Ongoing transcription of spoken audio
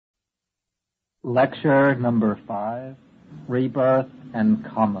Lecture number 5, Rebirth and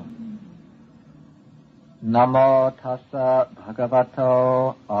Kamma. Namo tassa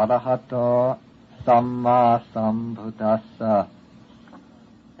bhagavato arahato samma sambuddhassa.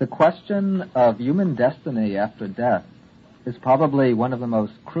 The question of human destiny after death is probably one of the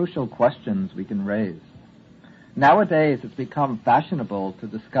most crucial questions we can raise. Nowadays, it's become fashionable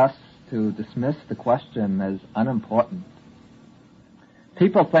to dismiss the question as unimportant.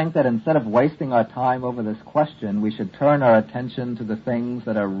 People think that instead of wasting our time over this question, we should turn our attention to the things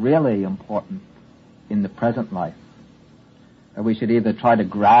that are really important in the present life. That we should either try to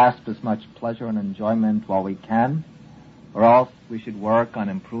grasp as much pleasure and enjoyment while we can, or else we should work on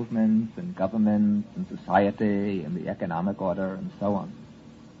improvements in government and society and the economic order and so on.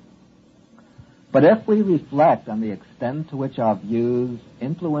 But if we reflect on the extent to which our views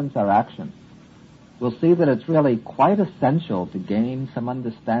influence our actions, we'll see that it's really quite essential to gain some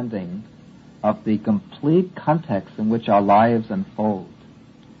understanding of the complete context in which our lives unfold,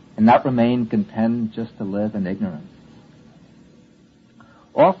 and not remain content just to live in ignorance.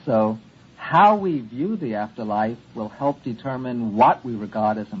 Also, how we view the afterlife will help determine what we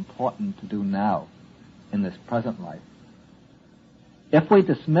regard as important to do now, in this present life. If we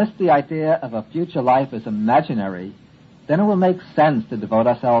dismiss the idea of a future life as imaginary, then it will make sense to devote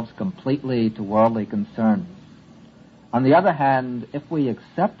ourselves completely to worldly concerns. On the other hand, if we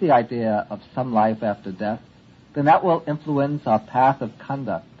accept the idea of some life after death, then that will influence our path of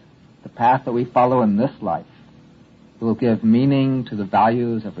conduct, the path that we follow in this life. It will give meaning to the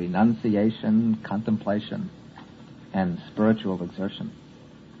values of renunciation, contemplation, and spiritual exertion.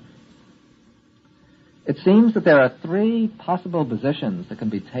 It seems that there are three possible positions that can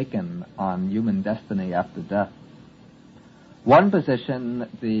be taken on human destiny after death. One position,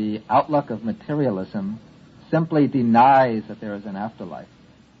 the outlook of materialism, simply denies that there is an afterlife.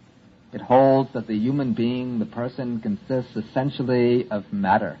 It holds that the human being, the person, consists essentially of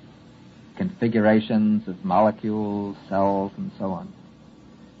matter, configurations of molecules, cells, and so on.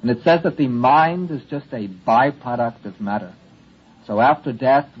 And it says that the mind is just a byproduct of matter. So after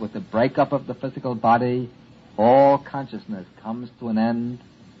death, with the breakup of the physical body, all consciousness comes to an end,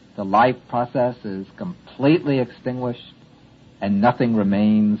 the life process is completely extinguished, and nothing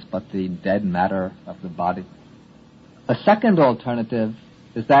remains but the dead matter of the body. A second alternative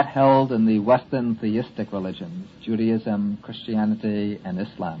is that held in the Western theistic religions, Judaism, Christianity, and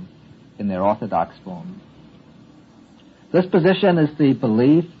Islam, in their orthodox form. This position is the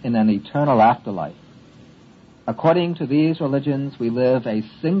belief in an eternal afterlife. According to these religions, we live a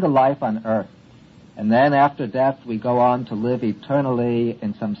single life on earth, and then after death we go on to live eternally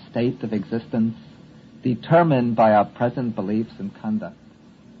in some state of existence determined by our present beliefs and conduct,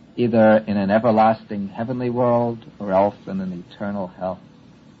 either in an everlasting heavenly world or else in an eternal hell.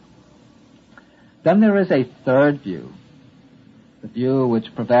 Then there is a third view, the view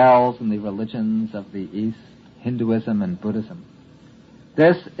which prevails in the religions of the East, Hinduism and Buddhism.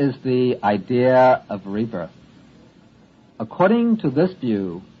 This is the idea of rebirth. According to this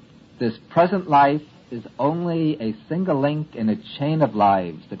view, this present life is only a single link in a chain of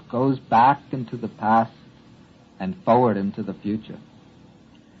lives that goes back into the past and forward into the future.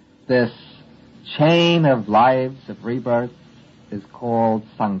 This chain of lives of rebirth is called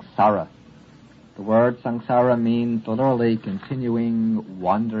samsara. The word samsara means literally continuing,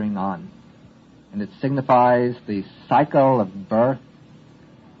 wandering on. And it signifies the cycle of birth,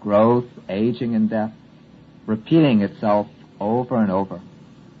 growth, aging, and death, repeating itself over and over.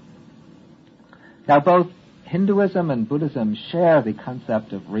 Now, both Hinduism and Buddhism share the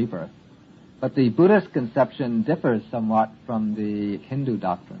concept of rebirth, but the Buddhist conception differs somewhat from the Hindu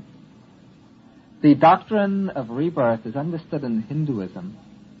doctrine. The doctrine of rebirth, as understood in Hinduism,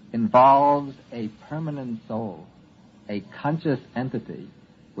 involves a permanent soul, a conscious entity,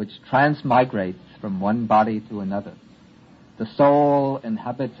 which transmigrates from one body to another. The soul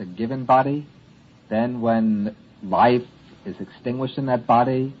inhabits a given body, then when life is extinguished in that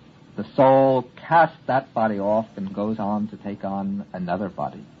body, the soul casts that body off and goes on to take on another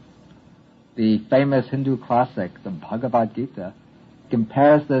body. The famous Hindu classic, the Bhagavad Gita,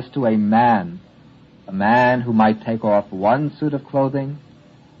 compares this to a man who might take off one suit of clothing,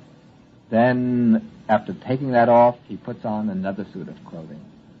 then after taking that off, he puts on another suit of clothing.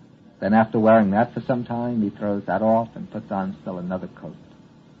 Then after wearing that for some time, he throws that off and puts on still another coat.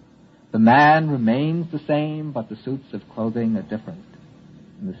 The man remains the same, but the suits of clothing are different.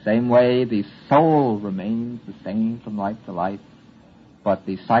 In the same way, the soul remains the same from life to life, but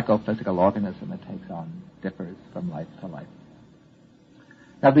the psychophysical organism it takes on differs from life to life.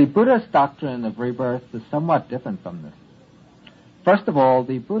 Now, the Buddhist doctrine of rebirth is somewhat different from this. First of all,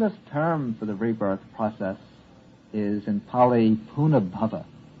 the Buddhist term for the rebirth process is in Pali punabhava,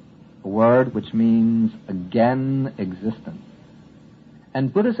 a word which means again existence.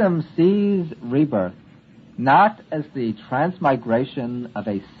 And Buddhism sees rebirth not as the transmigration of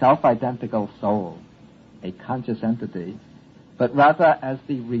a self-identical soul, a conscious entity, but rather as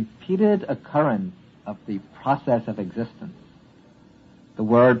the repeated occurrence of the process of existence. The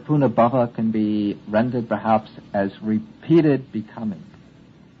word punabhava can be rendered perhaps as repeated becoming,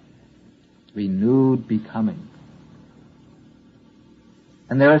 renewed becoming.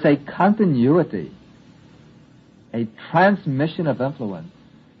 And there is a continuity, a transmission of influence,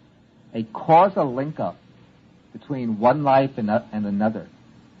 a causal link-up between one life and another.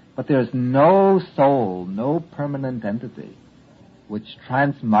 But there is no soul, no permanent entity which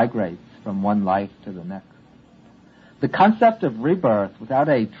transmigrates from one life to the next. The concept of rebirth without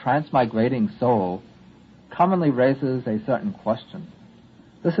a transmigrating soul commonly raises a certain question.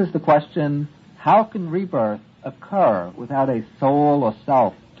 This is the question, how can rebirth occur without a soul or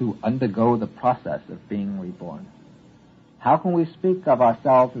self to undergo the process of being reborn? How can we speak of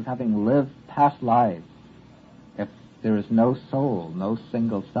ourselves as having lived past lives if there is no soul, no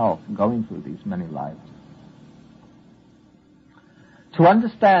single self going through these many lives? To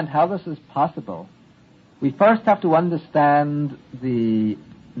understand how this is possible, we first have to understand the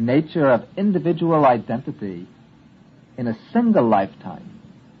nature of individual identity in a single lifetime.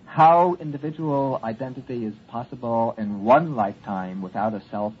 How individual identity is possible in one lifetime without a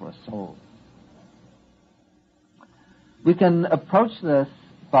self or a soul. We can approach this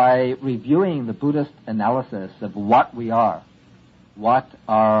by reviewing the Buddhist analysis of what we are, what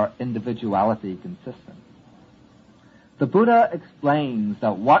our individuality consists in. The Buddha explains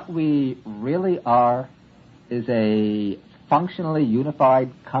that what we really are is a functionally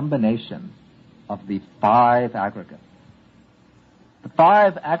unified combination of the 5 aggregates. The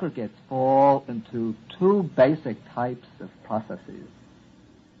 5 aggregates fall into 2 basic types of processes.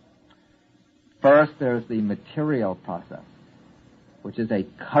 First, there's the material process, which is a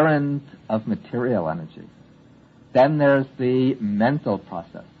current of material energy. Then there's the mental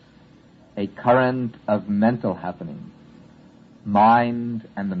process, a current of mental happenings, mind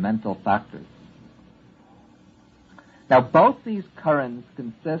and the mental factors. Now, both these currents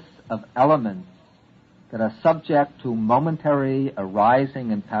consist of elements that are subject to momentary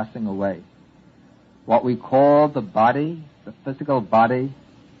arising and passing away. What we call the body, the physical body,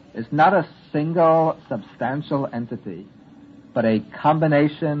 is not a single substantial entity, but a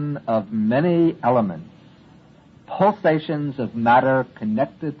combination of many elements, pulsations of matter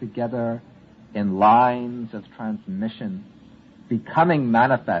connected together in lines of transmission, becoming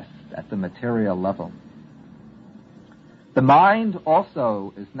manifest at the material level. The mind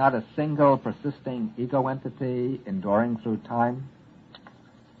also is not a single persisting ego entity enduring through time.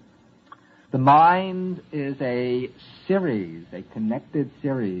 The mind is a series, a connected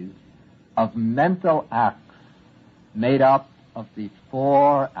series of mental acts made up of the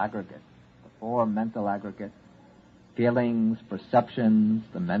 4 aggregates, the 4 mental aggregates, feelings, perceptions,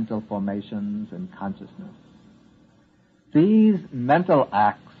 the mental formations, and consciousness. These mental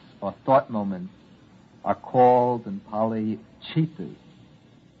acts or thought moments are called in Pali chittas.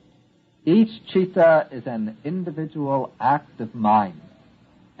 Each chitta is an individual act of mind,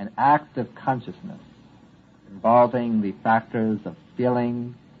 an act of consciousness, involving the factors of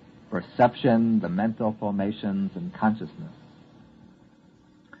feeling, perception, the mental formations, and consciousness.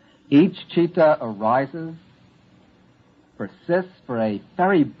 Each chitta arises, persists for a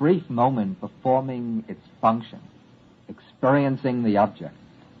very brief moment performing its function, experiencing the object.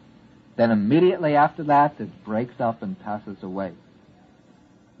 Then immediately after that, it breaks up and passes away.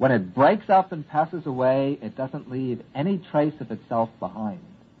 When it breaks up and passes away, it doesn't leave any trace of itself behind.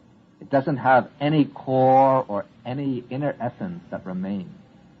 It doesn't have any core or any inner essence that remains.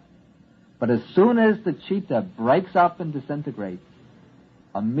 But as soon as the chitta breaks up and disintegrates,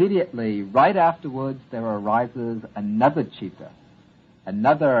 immediately, right afterwards, there arises another chitta,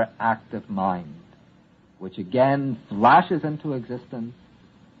 another act of mind, which again flashes into existence,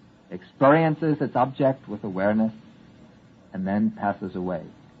 experiences its object with awareness, and then passes away.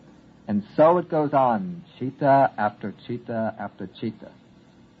 And so it goes on, chitta after chitta after chitta.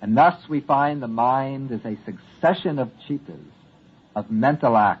 And thus we find the mind is a succession of chittas, of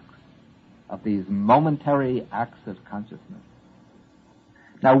mental acts, of these momentary acts of consciousness.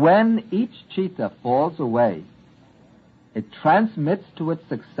 Now when each chitta falls away, it transmits to its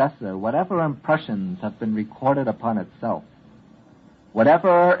successor whatever impressions have been recorded upon itself,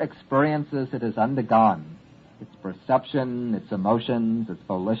 whatever experiences it has undergone, its perception, its emotions, its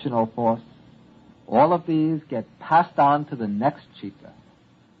volitional force, All of these get passed on to the next chitta.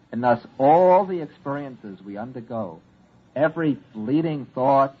 And thus all the experiences we undergo, every fleeting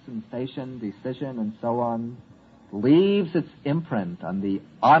thought, sensation, decision, and so on, leaves its imprint on the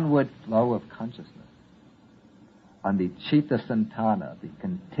onward flow of consciousness, on the citta Santina, the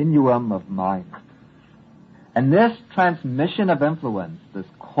continuum of mind. And this transmission of influence, this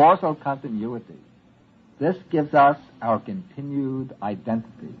causal continuity, this gives us our continued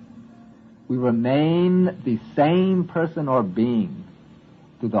identity. We remain the same person or being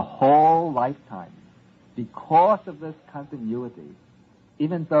through the whole lifetime because of this continuity,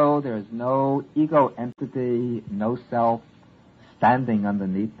 even though there is no ego entity, no self standing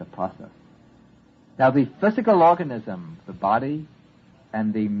underneath the process. Now, the physical organism, the body,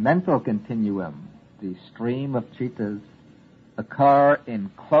 and the mental continuum, the stream of chittas, occur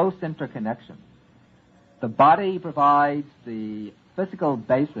in close interconnection. The body provides the physical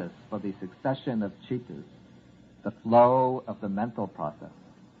basis for the succession of chittas, the flow of the mental process.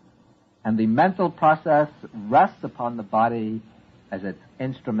 And the mental process rests upon the body as its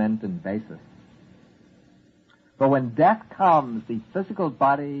instrument and basis. But when death comes, the physical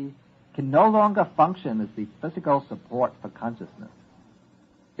body can no longer function as the physical support for consciousness.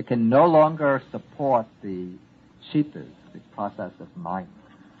 It can no longer support the chittas, the process of mind.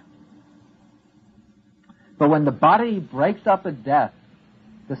 But when the body breaks up at death,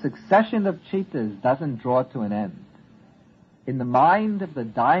 the succession of chittas doesn't draw to an end. In the mind of the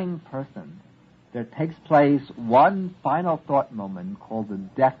dying person, there takes place one final thought moment called the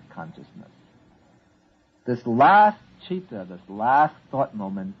death consciousness. This last citta, this last thought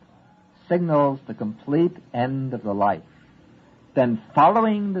moment, signals the complete end of the life. Then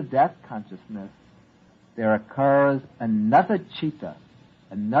following the death consciousness, there occurs another citta,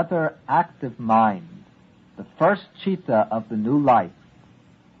 another active mind, the first citta of the new life.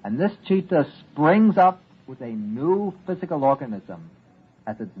 And this citta springs up with a new physical organism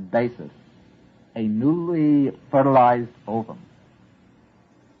as its basis, a newly fertilized ovum.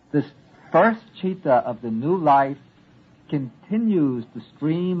 This first citta of the new life continues the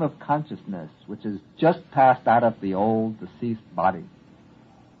stream of consciousness which has just passed out of the old deceased body.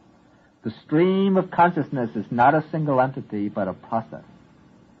 The stream of consciousness is not a single entity but a process,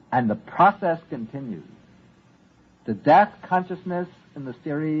 and the process continues. The death consciousness in the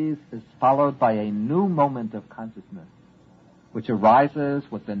series is followed by a new moment of consciousness, which arises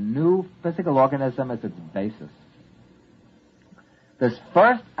with the new physical organism as its basis. This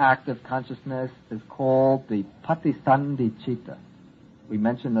first act of consciousness is called the patisandhi citta. We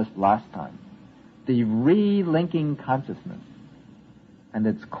mentioned this last time. The re-linking consciousness. And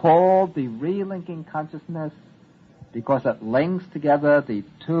it's called the re-linking consciousness because it links together the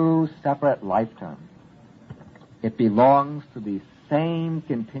two separate life terms. It belongs to the same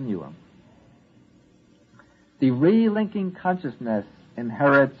continuum. The re-linking consciousness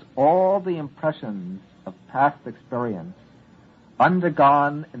inherits all the impressions of past experience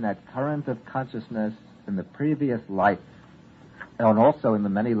undergone in that current of consciousness in the previous life, and also in the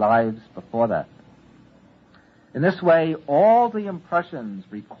many lives before that. In this way, all the impressions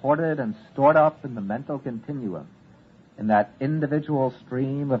recorded and stored up in the mental continuum, in that individual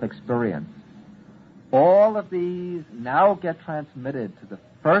stream of experience, all of these now get transmitted to the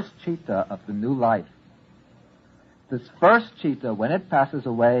first citta of the new life. This first citta, when it passes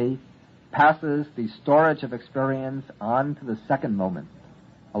away, passes the storage of experience on to the second moment,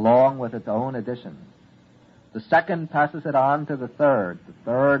 along with its own additions. The second passes it on to the third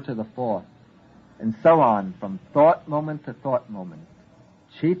to the fourth, and so on from thought moment to thought moment,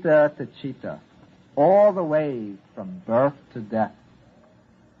 citta to citta, all the way from birth to death.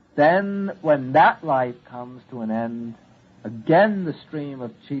 Then, when that life comes to an end, again the stream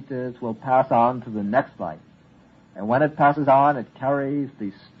of cittas will pass on to the next life. And when it passes on, it carries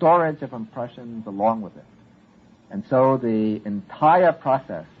the storage of impressions along with it. And so the entire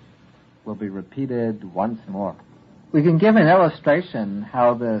process will be repeated once more. We can give an illustration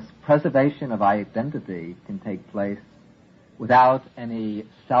how this preservation of identity can take place without any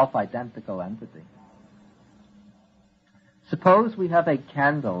self-identical entity. Suppose we have a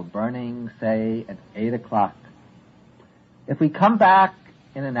candle burning, say, at 8 o'clock. If we come back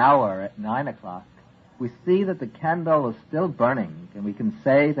in an hour at 9 o'clock, we see that the candle is still burning, and we can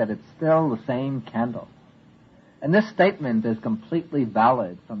say that it's still the same candle. And this statement is completely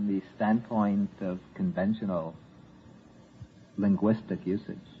valid from the standpoint of conventional linguistic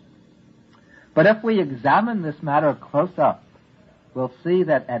usage. But if we examine this matter close up, we'll see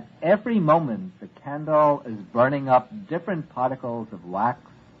that at every moment the candle is burning up different particles of wax.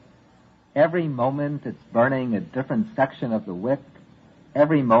 Every moment it's burning a different section of the wick,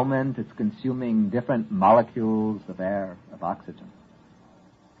 Every moment it's consuming different molecules of air, of oxygen.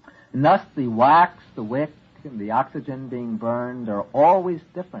 And thus the wax, the wick, and the oxygen being burned are always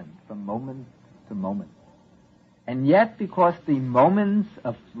different from moment to moment. And yet, because the moments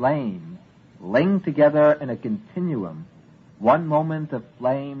of flame link together in a continuum, one moment of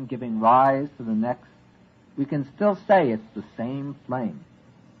flame giving rise to the next, we can still say it's the same flame.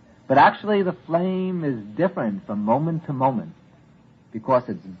 But actually the flame is different from moment to moment because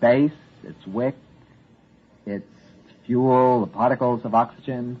its base, its wick, its fuel, the particles of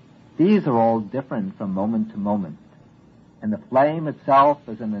oxygen, these are all different from moment to moment. And the flame itself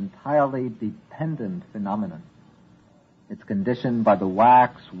is an entirely dependent phenomenon. It's conditioned by the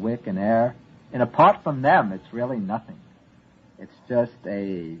wax, wick, and air. And apart from them, it's really nothing. It's just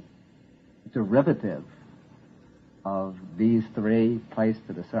a derivative of these three placed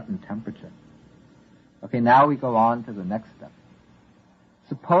at a certain temperature. Okay, now we go on to the next step.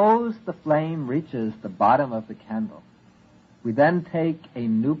 Suppose the flame reaches the bottom of the candle. We then take a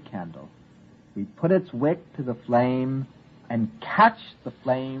new candle. We put its wick to the flame and catch the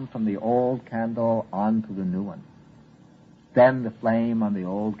flame from the old candle onto the new one. Then the flame on the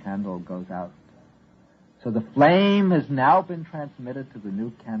old candle goes out. So the flame has now been transmitted to the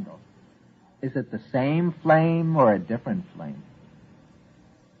new candle. Is it the same flame or a different flame?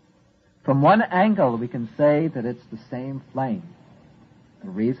 From one angle, we can say that it's the same flame. The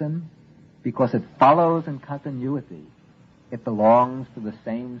reason? Because it follows in continuity. It belongs to the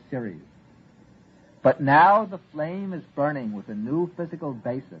same series. But now the flame is burning with a new physical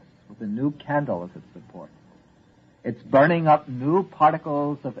basis, with a new candle as its support. It's burning up new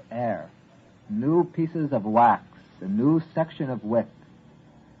particles of air, new pieces of wax, a new section of wick.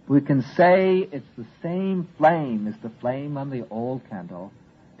 We can say it's the same flame as the flame on the old candle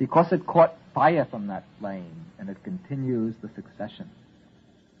because it caught fire from that flame and it continues the succession.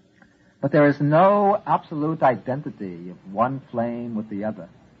 But there is no absolute identity of one flame with the other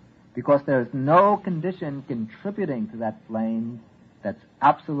because there is no condition contributing to that flame that's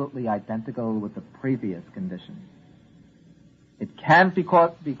absolutely identical with the previous condition. It can't be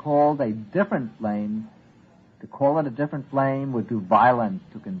called a different flame. To call it a different flame would do violence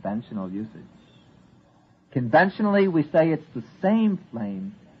to conventional usage. Conventionally, we say it's the same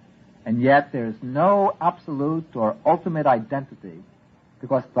flame, and yet there is no absolute or ultimate identity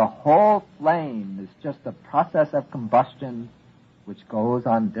because the whole flame is just a process of combustion which goes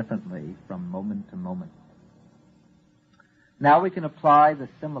on differently from moment to moment. Now we can apply the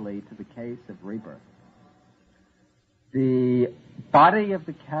simile to the case of rebirth. The body of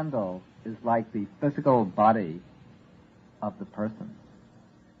the candle is like the physical body of the person.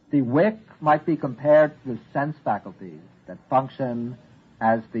 The wick might be compared to the sense faculties that function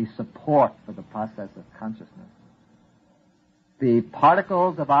as the support for the process of consciousness. The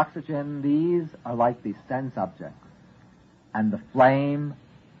particles of oxygen, these are like the sense objects. And the flame,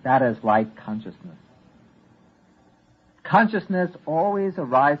 that is like consciousness. Consciousness always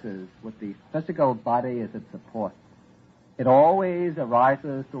arises with the physical body as its support. It always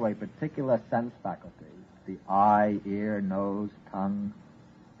arises through a particular sense faculty, the eye, ear, nose, tongue,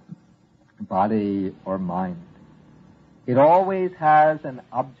 body, or mind. It always has an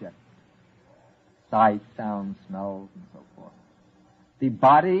object, sight, sound, smells, and so forth. The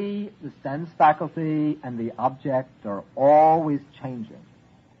body, the sense faculty, and the object are always changing.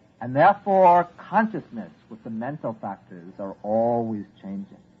 And therefore, consciousness with the mental factors are always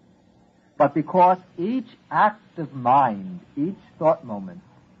changing. But because each act of mind, each thought moment,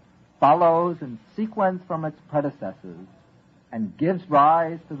 follows in sequence from its predecessors and gives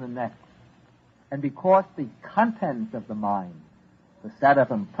rise to the next, and because the content of the mind, the set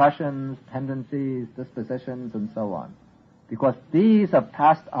of impressions, tendencies, dispositions, and so on, because these are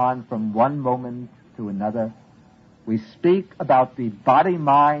passed on from one moment to another, we speak about the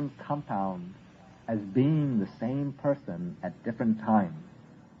body-mind compound as being the same person at different times.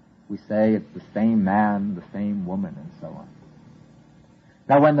 We say it's the same man, the same woman, and so on.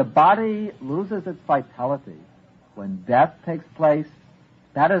 Now, when the body loses its vitality, when death takes place,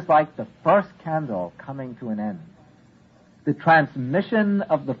 that is like the first candle coming to an end. The transmission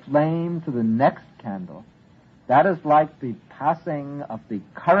of the flame to the next candle, that is like the passing of the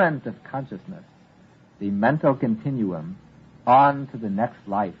current of consciousness, the mental continuum, on to the next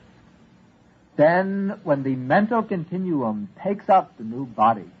life. Then, when the mental continuum takes up the new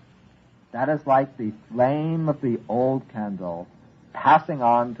body, that is like the flame of the old candle passing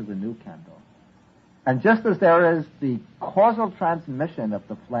on to the new candle. And just as there is the causal transmission of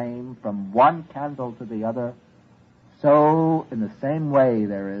the flame from one candle to the other, so in the same way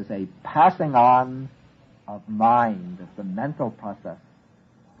there is a passing on of mind, of the mental process,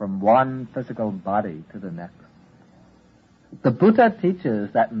 from one physical body to the next. The Buddha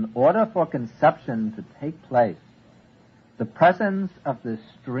teaches that in order for conception to take place, the presence of this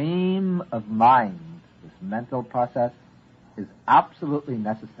stream of mind, this mental process, is absolutely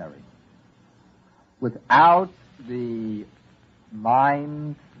necessary. Without the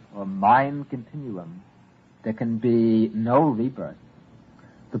mind or mind continuum, there can be no rebirth.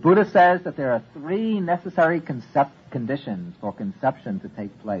 The Buddha says that there are three necessary conditions for conception to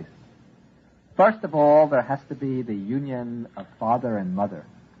take place. First of all, there has to be the union of father and mother.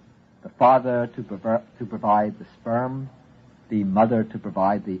 The father to provide the sperm, the mother to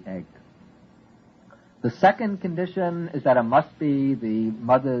provide the egg. The second condition is that it must be the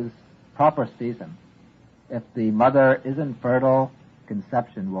mother's proper season. If the mother isn't fertile,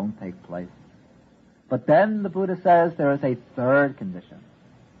 conception won't take place. But then the Buddha says there is a third condition.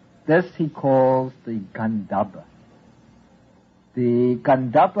 This he calls the Gandhabba. The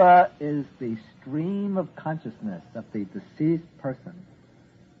Gandhabba is the stream of consciousness of the deceased person,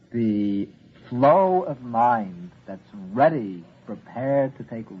 the flow of mind that's ready, prepared to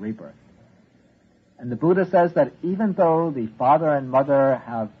take rebirth. And the Buddha says that even though the father and mother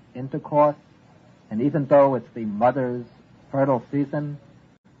have intercourse, and even though it's the mother's fertile season,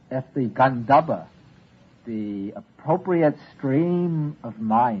 if the Gandhabba, the appropriate stream of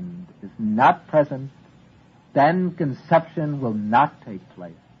mind, is not present, then conception will not take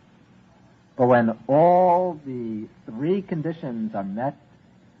place. But when all the three conditions are met,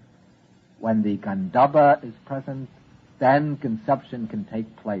 when the Gandhabba is present, then conception can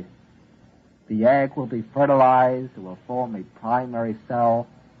take place. The egg will be fertilized, it will form a primary cell,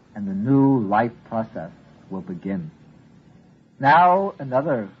 and the new life process will begin. Now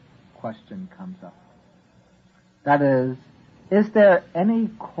another question comes up. That is there any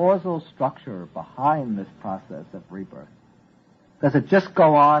causal structure behind this process of rebirth? Does it just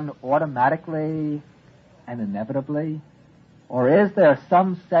go on automatically and inevitably? Or is there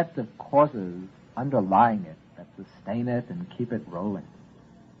some set of causes underlying it that sustain it and keep it rolling?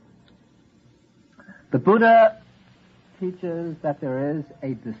 The Buddha teaches that there is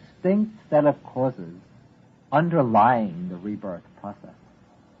a distinct set of causes underlying the rebirth process.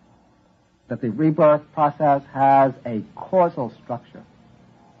 That the rebirth process has a causal structure.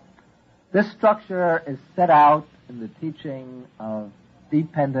 This structure is set out in the teaching of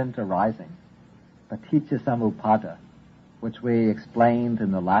dependent arising, Paticca Samuppada, which we explained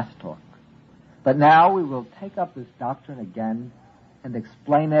in the last talk. But now we will take up this doctrine again and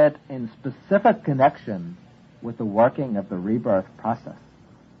explain it in specific connection with the working of the rebirth process.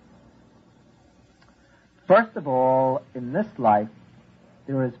 First of all, in this life,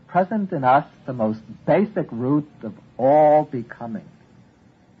 there is present in us the most basic root of all becoming.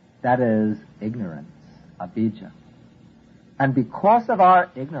 That is ignorance, avijja. And because of our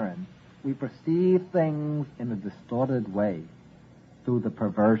ignorance, we perceive things in a distorted way through the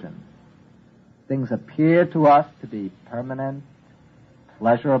perversion. Things appear to us to be permanent,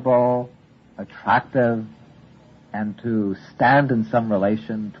 pleasurable, attractive, and to stand in some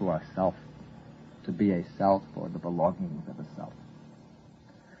relation to ourself, to be a self or the belongings of a self.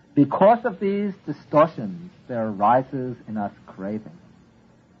 Because of these distortions, there arises in us craving.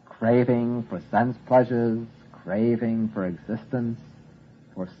 Craving for sense pleasures, craving for existence,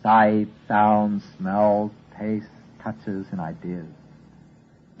 for sight, sounds, smells, tastes, touches, and ideas.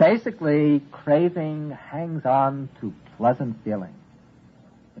 Basically, craving hangs on to pleasant feeling.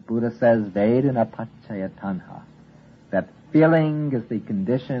 The Buddha says, Vedana paccaya tanha, that feeling is the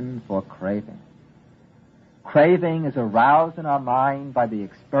condition for craving. Craving is aroused in our mind by the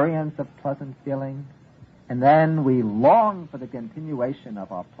experience of pleasant feeling, and then we long for the continuation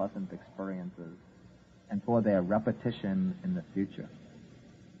of our pleasant experiences and for their repetition in the future.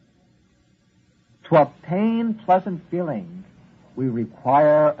 To obtain pleasant feeling, we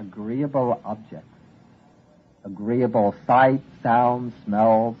require agreeable objects, agreeable sight, sounds,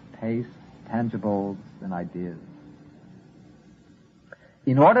 smells, tastes, tangibles, and ideas.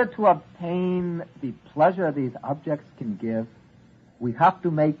 In order to obtain the pleasure these objects can give, we have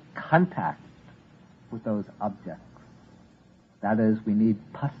to make contact with those objects. That is, we need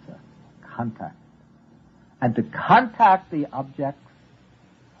phassa, contact. And to contact the objects,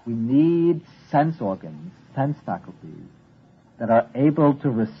 we need sense organs, sense faculties, that are able to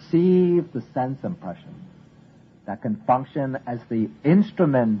receive the sense impressions, that can function as the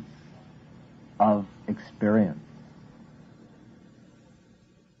instruments of experience.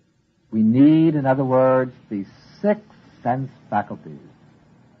 We need, in other words, the 6 sense faculties,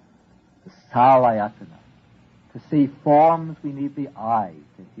 the salayatana. To see forms, we need the eyes.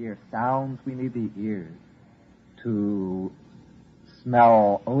 To hear sounds, we need the ears. To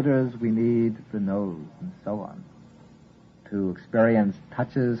smell odors, we need the nose, and so on. To experience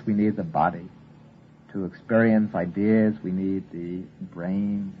touches, we need the body. To experience ideas, we need the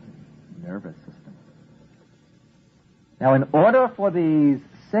brain, nervous system. Now, in order for these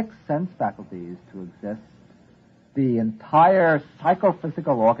 6 sense faculties to exist, the entire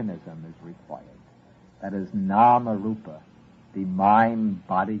psychophysical organism is required. That is nama rupa, the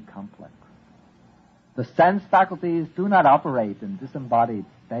mind-body complex. The sense faculties do not operate in disembodied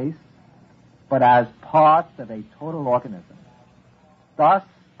space, but as parts of a total organism. Thus,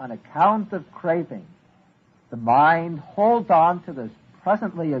 on account of craving, the mind holds on to this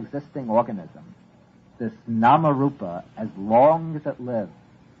presently existing organism, this nama-rupa, as long as it lives.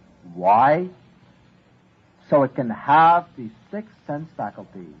 Why? So it can have the 6 sense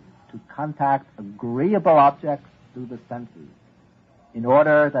faculties to contact agreeable objects through the senses, in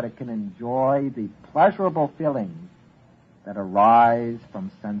order that it can enjoy the pleasurable feelings that arise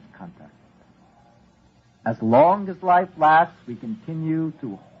from sense contact. As long as life lasts, we continue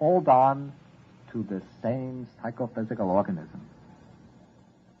to hold on to this same psychophysical organism.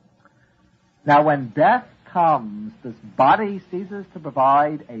 Now, when death comes, this body ceases to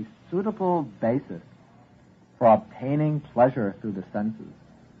provide a suitable basis for obtaining pleasure through the senses.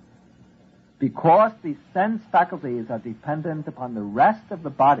 Because the sense faculties are dependent upon the rest of the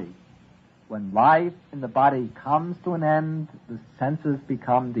body, when life in the body comes to an end, the senses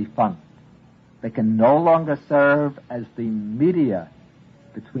become defunct. They can no longer serve as the media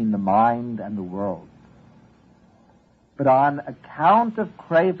between the mind and the world. But on account of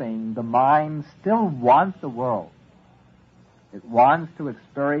craving, the mind still wants the world. It wants to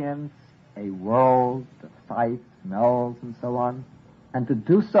experience a world of sights, smells, and so on. And to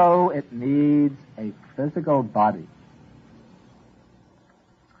do so, it needs a physical body.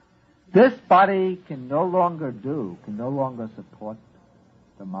 This body can no longer support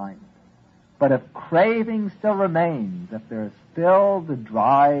the mind. But if craving still remains, if there is still the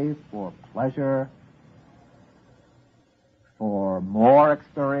drive for pleasure, for more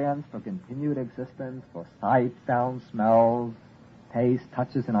experience, for continued existence, for sight, sound, smells, taste,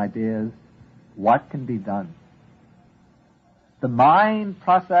 touches, and ideas, what can be done? The mind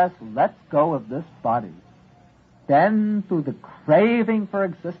process lets go of this body. Then, through the craving for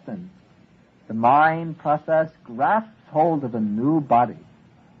existence, the mind process grasps hold of a new body.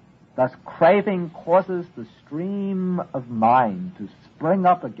 Thus, craving causes the stream of mind to spring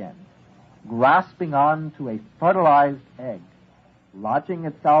up again, grasping on to a fertilized egg, lodging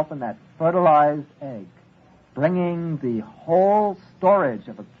itself in that fertilized egg, bringing the whole storage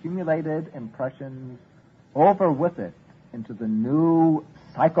of accumulated impressions over with it into the new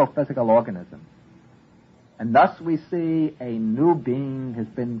psychophysical organism. And thus we see a new being has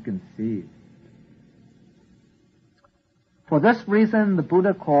been conceived. For this reason, the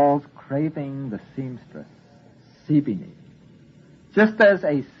Buddha calls craving the seamstress, sibini. Just as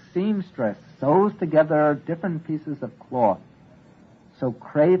a seamstress sews together different pieces of cloth, so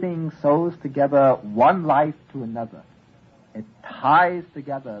craving sews together one life to another. It ties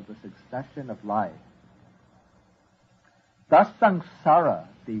together the succession of life. Thus samsara,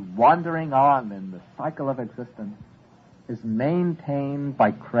 the wandering on in the cycle of existence, is maintained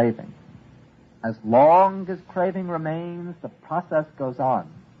by craving. As long as craving remains, the process goes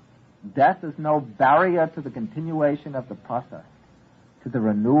on. Death is no barrier to the continuation of the process, to the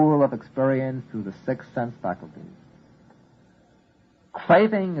renewal of experience through the 6 sense faculties.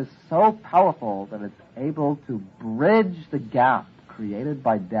 Craving is so powerful that it's able to bridge the gap created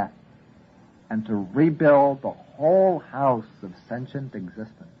by death and to rebuild the whole house of sentient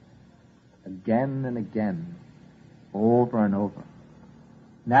existence again and again, over and over.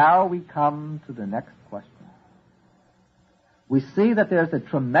 Now we come to the next question. We see that there's a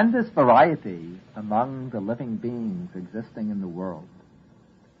tremendous variety among the living beings existing in the world.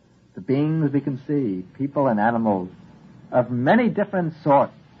 The beings we can see, people and animals, of many different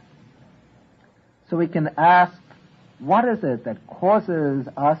sorts. So we can ask, what is it that causes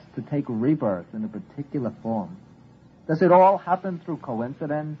us to take rebirth in a particular form? Does it all happen through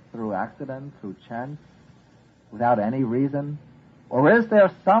coincidence, through accident, through chance, without any reason? Or is there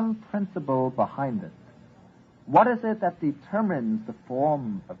some principle behind it? What is it that determines the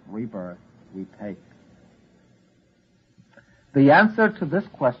form of rebirth we take? The answer to this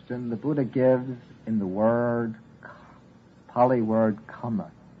question the Buddha gives in the Pali word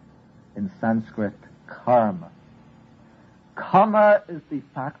Kamma, in Sanskrit karma. Kamma is the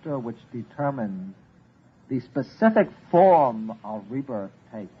factor which determines the specific form our rebirth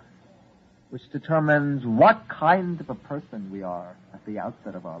takes, which determines what kind of a person we are at the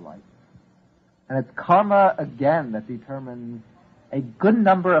outset of our life. And it's karma, again, that determines a good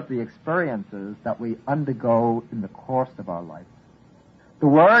number of the experiences that we undergo in the course of our life. The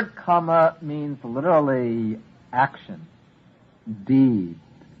word kamma means literally action, deed,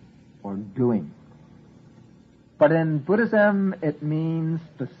 or doing. But in Buddhism, it means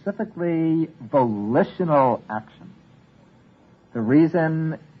specifically volitional action. The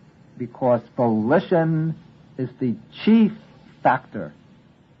reason, because volition is the chief factor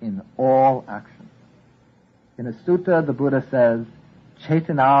in all action. In a sutta, the Buddha says,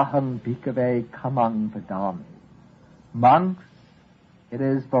 Chetanaham bhikkhave kammang vadami. Monks, it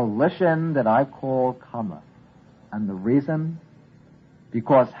is volition that I call kamma. And the reason?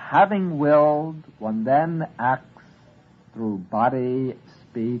 Because having willed, one then acts through body,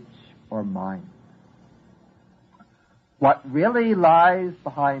 speech, or mind. What really lies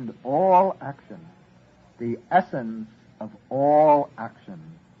behind all action, the essence of all action,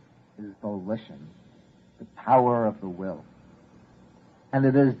 is volition, the power of the will. And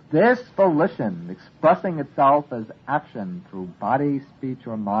it is this volition expressing itself as action through body, speech,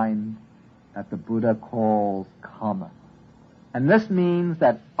 or mind that the Buddha calls kamma. And this means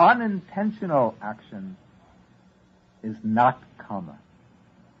that unintentional action is not kamma.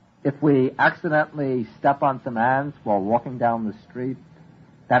 If we accidentally step on some ants while walking down the street,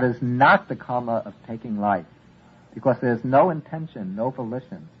 that is not the kamma of taking life, because there's no intention, no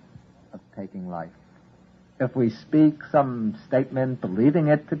volition of taking life. If we speak some statement believing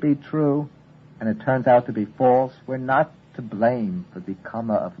it to be true, and it turns out to be false, we're not to blame for the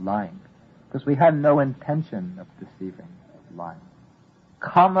kamma of lying, because we had no intention of deceiving, of lying.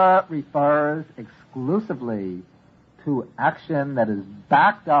 Kamma refers exclusively to action that is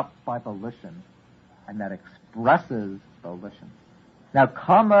backed up by volition and that expresses volition. Now,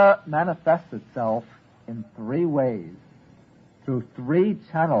 kamma manifests itself in three ways, through three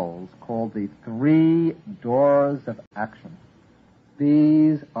channels called the three doors of action.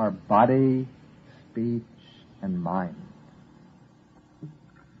 These are body, speech, and mind.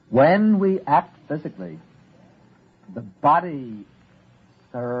 When we act physically, the body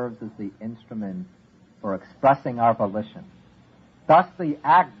serves as the instrument for expressing our volition. Thus, the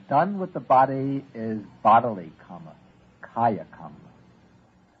act done with the body is bodily kamma, kaya kamma.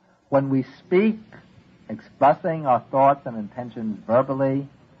 When we speak, expressing our thoughts and intentions verbally,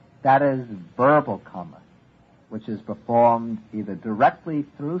 that is verbal kamma, which is performed either directly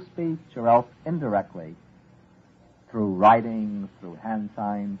through speech or else indirectly through writing, through hand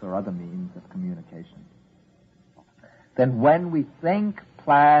signs, or other means of communication. Then when we think,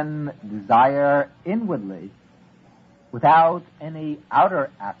 plan, desire inwardly, without any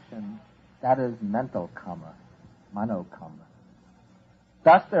outer action, that is mental kamma, mano kamma.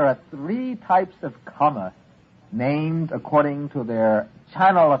 Thus, there are three types of kamma named according to their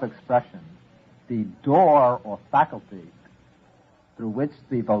channel of expression, the door or faculty through which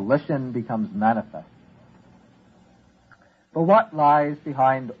the volition becomes manifest. But what lies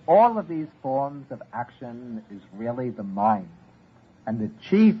behind all of these forms of action is really the mind. And the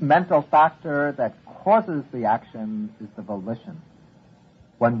chief mental factor that causes the action is the volition.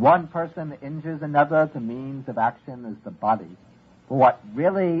 When one person injures another, the means of action is the body. But what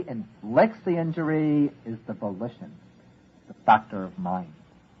really inflicts the injury is the volition, the factor of mind.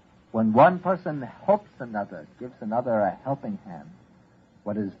 When one person helps another, gives another a helping hand,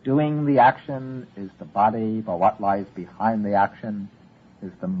 what is doing the action is the body, but what lies behind the action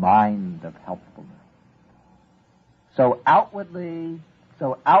is the mind of helpfulness. So outward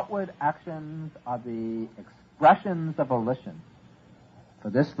actions are the expressions of volition.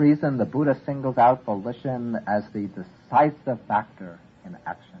 For this reason, the Buddha singles out volition as the decisive factor in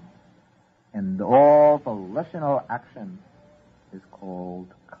action. And all volitional action is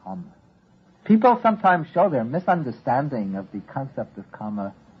called kamma. People sometimes show their misunderstanding of the concept of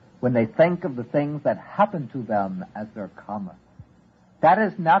kamma when they think of the things that happen to them as their kamma. That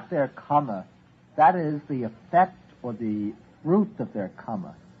is not their kamma. That is the effect or the fruit of their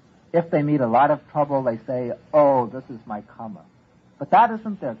kamma. If they meet a lot of trouble, they say, oh, this is my kamma. But that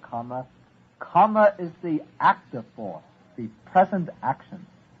isn't their kamma. Kamma is the active force, the present action.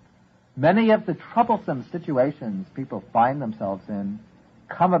 Many of the troublesome situations people find themselves in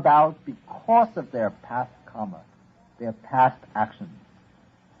come about because of their past kamma, their past actions.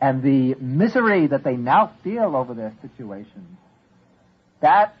 And the misery that they now feel over their situations,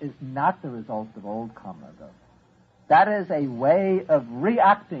 that is not the result of old kamma, though. That is a way of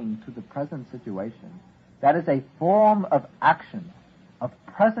reacting to the present situation. That is a form of action, of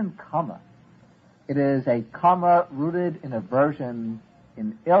present kamma. It is a kamma rooted in aversion,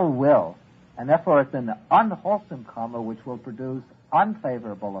 in ill will, and therefore it's an unwholesome kamma which will produce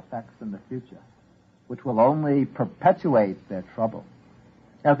unfavorable effects in the future, which will only perpetuate their trouble.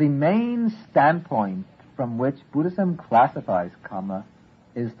 Now, the main standpoint from which Buddhism classifies karma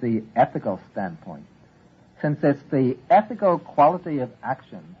is the ethical standpoint, since it's the ethical quality of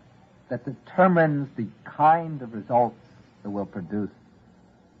action that determines the kind of results it will produce.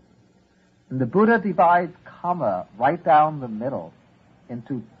 And the Buddha divides karma right down the middle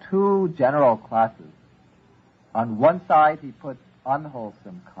into two general classes. On one side, he puts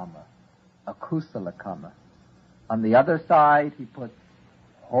unwholesome karma, akusala karma. On the other side, he puts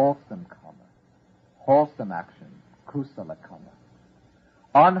wholesome karma, wholesome action, kusala karma.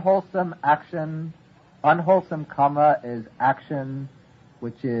 Unwholesome karma is action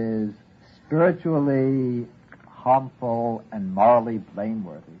which is spiritually harmful and morally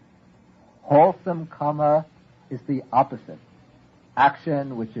blameworthy. Wholesome karma is the opposite,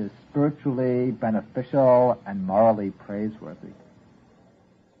 action which is spiritually beneficial and morally praiseworthy.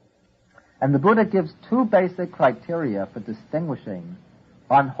 And the Buddha gives two basic criteria for distinguishing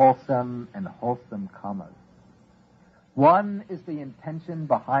unwholesome and wholesome karmas. One is the intention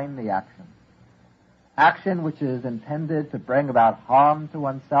behind the action. Action which is intended to bring about harm to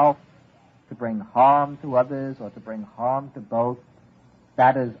oneself, to bring harm to others, or to bring harm to both,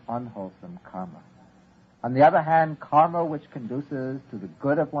 that is unwholesome karma. On the other hand, karma which conduces to the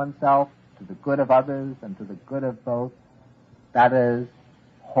good of oneself, to the good of others, and to the good of both, that is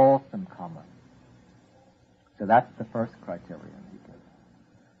wholesome karma. So that's the first criterion he gives.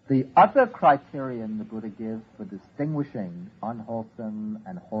 The other criterion the Buddha gives for distinguishing unwholesome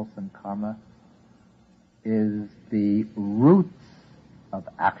and wholesome karma is the roots of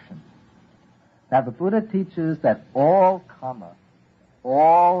action. Now, the Buddha teaches that all karma,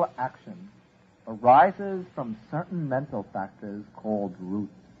 all action, arises from certain mental factors called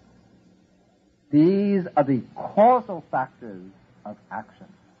roots. These are the causal factors of action,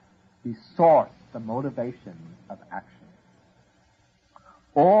 the source, the motivation of action.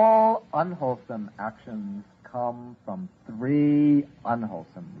 All unwholesome actions come from three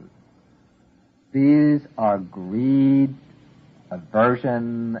unwholesome roots. These are greed,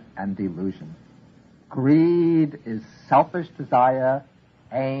 aversion, and delusion. Greed is selfish desire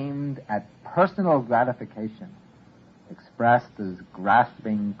aimed at personal gratification, expressed as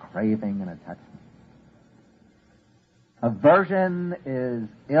grasping, craving, and attachment. Aversion is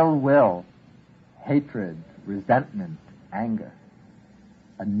ill will, hatred, resentment, anger,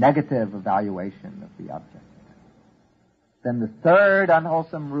 a negative evaluation of the object. Then the third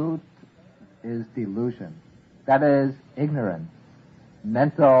unwholesome root is delusion. That is ignorance,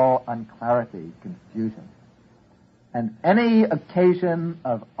 mental unclarity, confusion. And any occasion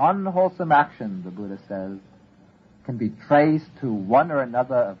of unwholesome action, the Buddha says, can be traced to one or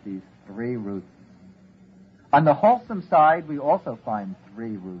another of these three roots. On the wholesome side, we also find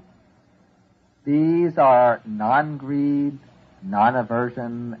three roots. These are non-greed,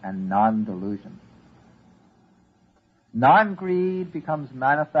 non-aversion, and non-delusion. Non-greed becomes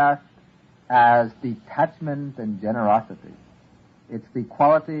manifest as detachment and generosity. It's the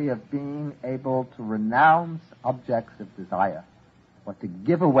quality of being able to renounce objects of desire or to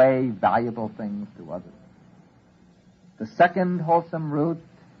give away valuable things to others. The second wholesome root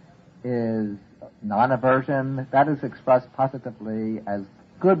is non-aversion. That is expressed positively as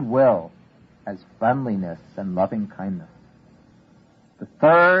goodwill, as friendliness and loving kindness. The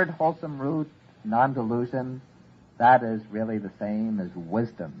third wholesome root, non-delusion, that is really the same as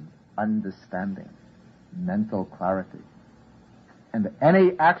wisdom, understanding, mental clarity. And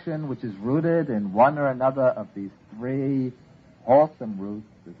any action which is rooted in one or another of these three wholesome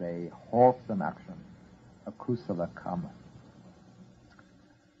roots is a wholesome action, a kusala kamma.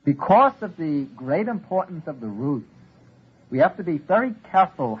 Because of the great importance of the roots, we have to be very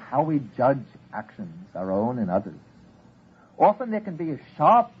careful how we judge actions, our own and others. Often there can be a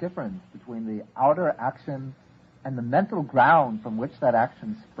sharp difference between the outer action and the mental ground from which that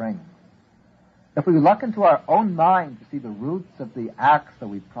action springs. If we look into our own mind to see the roots of the acts that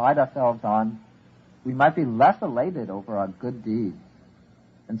we pride ourselves on, we might be less elated over our good deeds.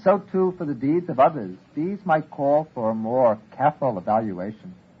 And so too for the deeds of others. These might call for a more careful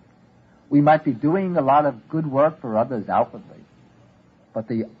evaluation. We might be doing a lot of good work for others outwardly, but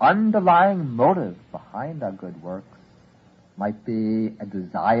the underlying motive behind our good works might be a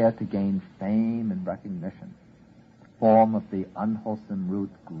desire to gain fame and recognition, a form of the unwholesome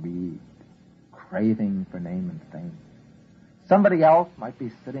root greed, craving for name and fame. Somebody else might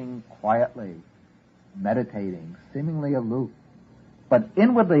be sitting quietly, meditating, seemingly aloof, but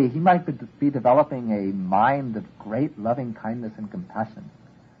inwardly he might be developing a mind of great loving kindness and compassion.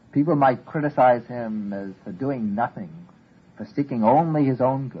 People might criticize him as for doing nothing, for seeking only his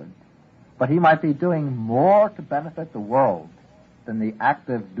own good. but he might be doing more to benefit the world than the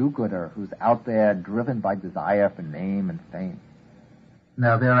active do-gooder who's out there driven by desire for name and fame.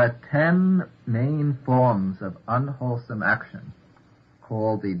 Now, there are 10 main forms of unwholesome action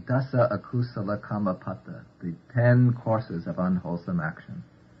called the Dasa Akusala Kamapata, the 10 courses of unwholesome action.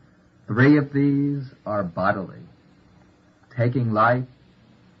 3 of these are bodily: taking life,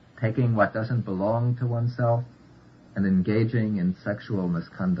 taking what doesn't belong to oneself, and engaging in sexual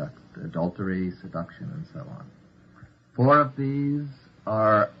misconduct, adultery, seduction, and so on. 4 of these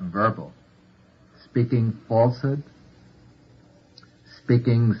are verbal: speaking falsehood,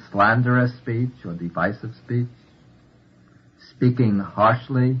 speaking slanderous speech or divisive speech, speaking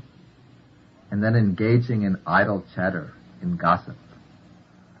harshly, and then engaging in idle chatter, in gossip.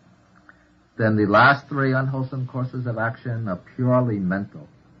 Then the last 3 unwholesome courses of action are purely mental.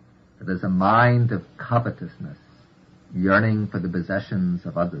 It is a mind of covetousness, yearning for the possessions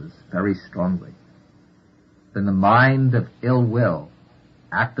of others very strongly. Then the mind of ill will,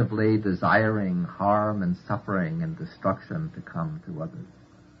 actively desiring harm and suffering and destruction to come to others.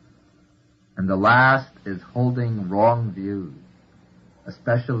 And the last is holding wrong views,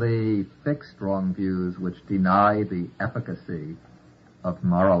 especially fixed wrong views which deny the efficacy of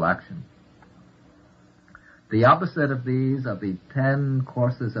moral action. The opposite of these are the 10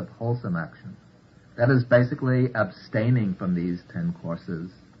 courses of wholesome action. That is basically abstaining from these 10 courses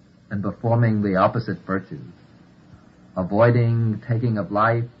and performing the opposite virtues. Avoiding taking of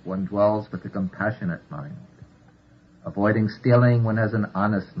life, one dwells with a compassionate mind. Avoiding stealing, one has an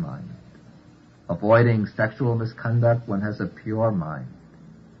honest mind. Avoiding sexual misconduct, one has a pure mind.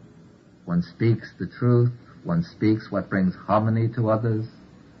 One speaks the truth, one speaks what brings harmony to others,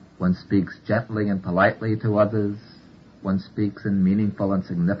 one speaks gently and politely to others, one speaks in meaningful and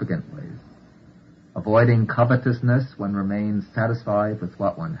significant ways. Avoiding covetousness, one remains satisfied with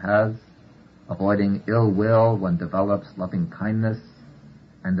what one has. Avoiding ill will, one develops loving kindness.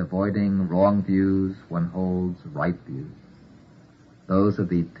 And avoiding wrong views, one holds right views. Those are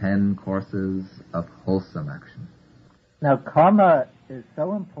the 10 courses of wholesome action. Now, karma is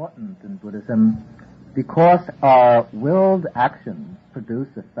so important in Buddhism because our willed actions produce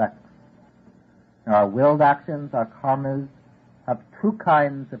effects. Now, our willed actions, our karmas, have 2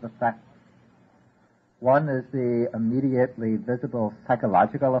 kinds of effects. One is the immediately visible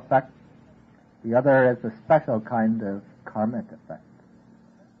psychological effect. The other is a special kind of karmic effect.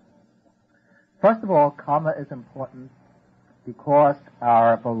 First of all, karma is important because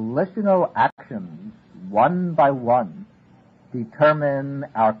our volitional actions, one by one, determine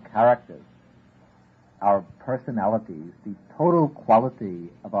our characters, our personalities, the total quality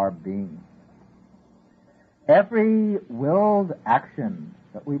of our being. Every willed action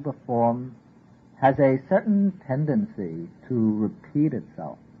that we perform has a certain tendency to repeat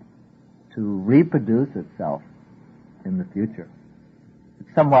itself, to reproduce itself in the future.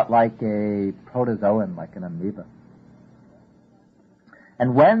 It's somewhat like a protozoan, like an amoeba.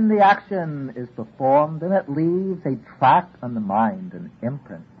 And when the action is performed, then it leaves a track on the mind, an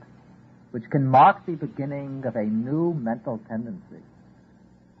imprint, which can mark the beginning of a new mental tendency.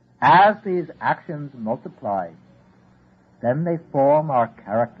 As these actions multiply, then they form our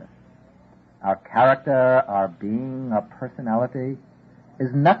character. Our character, our being, our personality is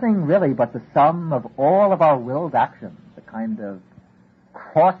nothing really but the sum of all of our willed actions, a kind of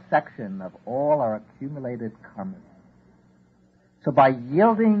cross-section of all our accumulated karmas. So by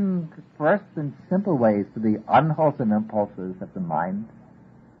yielding first in simple ways to the unwholesome impulses of the mind,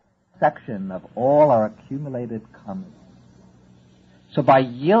 section of all our accumulated karmas. So by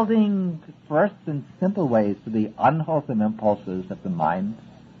yielding first in simple ways to the unwholesome impulses of the mind,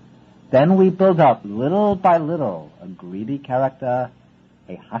 then we build up little by little a greedy character,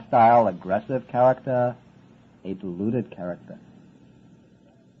 a hostile, aggressive character, a deluded character.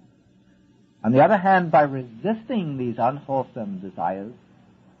 On the other hand, by resisting these unwholesome desires,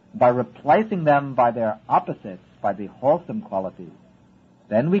 by replacing them by their opposites, by the wholesome qualities,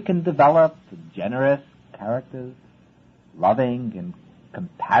 then we can develop generous characters, loving and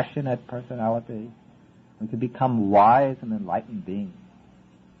compassionate personality. We can become wise and enlightened beings.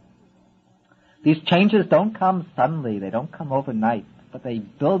 These changes don't come suddenly, they don't come overnight, but they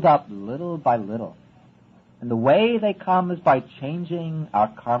build up little by little. And the way they come is by changing our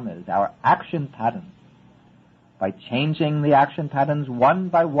karmas, our action patterns. By changing the action patterns one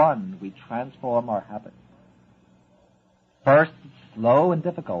by one, we transform our habits. First, it's slow and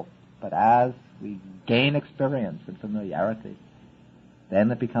difficult, but as we gain experience and familiarity,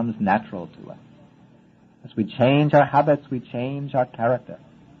 then it becomes natural to us. As we change our habits, we change our character.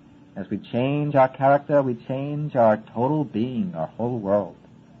 As we change our character, we change our total being, our whole world.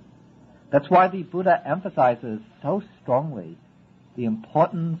 That's why the Buddha emphasizes so strongly the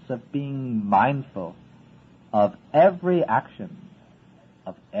importance of being mindful of every action,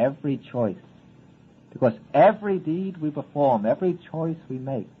 of every choice. Because every deed we perform, every choice we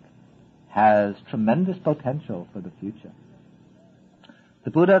make, has tremendous potential for the future.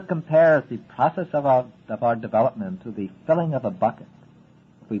 The Buddha compares the process of our development to the filling of a bucket.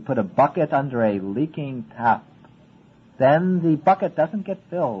 If we put a bucket under a leaking tap, then the bucket doesn't get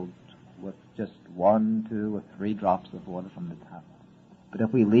filled with just 1, 2, or 3 drops of water from the tap. But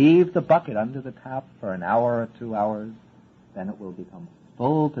if we leave the bucket under the tap for an hour or 2 hours, then it will become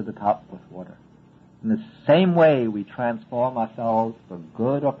full to the top with water. In the same way, we transform ourselves for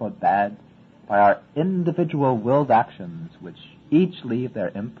good or for bad by our individual willed actions, which each leave their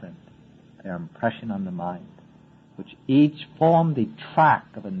imprint, their impression on the mind, which each form the track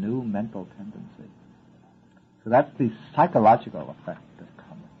of a new mental tendency. So that's the psychological effect of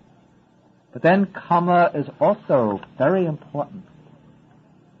Kamma. But then Kamma is also very important,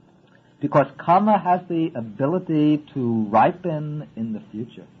 because Kamma has the ability to ripen in the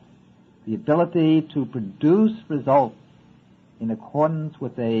future, the ability to produce results in accordance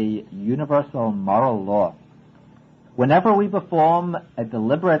with a universal moral law. Whenever we perform a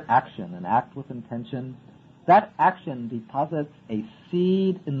deliberate action, an act with intention, that action deposits a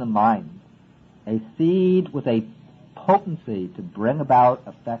seed in the mind, a seed with a potency to bring about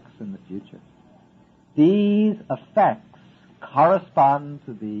effects in the future. These effects correspond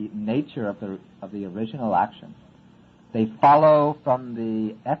to the nature of the original action. They follow from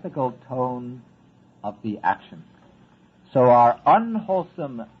the ethical tone of the action. So our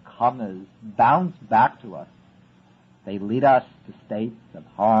unwholesome kammas bounce back to us. They lead us to states of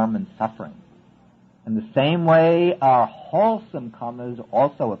harm and suffering. In the same way, our wholesome kammas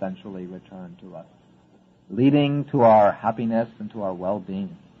also eventually return to us, leading to our happiness and to our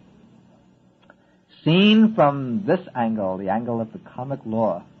well-being. Seen from this angle, the angle of the karmic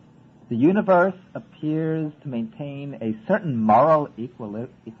law, the universe appears to maintain a certain moral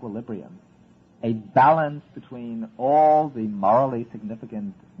equilibrium, a balance between all the morally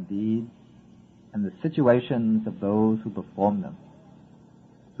significant deeds and the situations of those who perform them.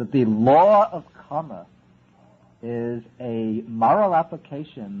 So the law of Kamma is a moral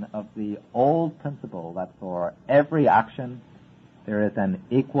application of the old principle that for every action there is an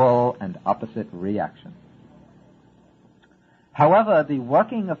equal and opposite reaction. However, the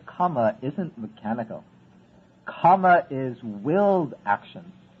working of Kamma isn't mechanical. Kamma is willed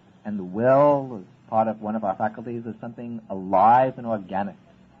action, and the will, as part of one of our faculties, is something alive and organic.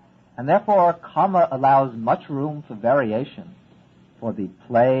 And therefore, Kamma allows much room for variation, for the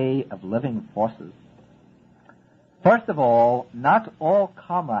play of living forces. First of all, not all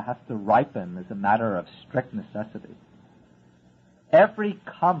Kamma has to ripen as a matter of strict necessity. Every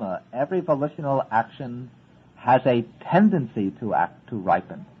Kamma, every volitional action, has a tendency to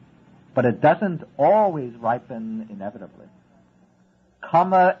ripen, but it doesn't always ripen inevitably.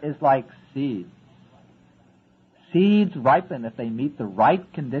 Kamma is like seeds. Seeds ripen if they meet the right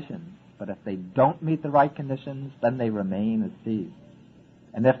conditions, but if they don't meet the right conditions, then they remain as seeds.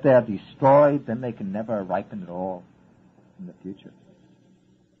 And if they are destroyed, then they can never ripen at all in the future.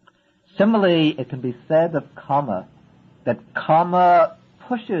 Similarly, it can be said of Kamma that Kamma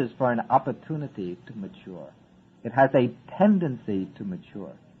pushes for an opportunity to mature. It has a tendency to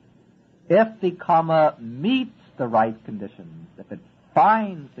mature. If the Kamma meets the right conditions, if it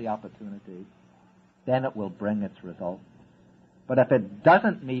finds the opportunity, then it will bring its results. But if it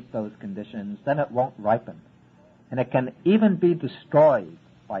doesn't meet those conditions, then it won't ripen. And it can even be destroyed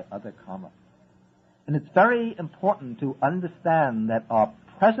by other Kamma. And it's very important to understand that our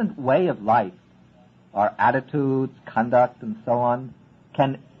present way of life, our attitudes, conduct, and so on,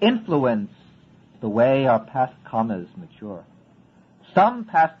 can influence the way our past kammas mature. Some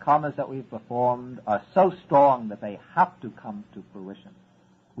past kammas that we've performed are so strong that they have to come to fruition.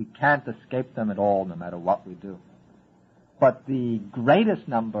 We can't escape them at all, no matter what we do. But the greatest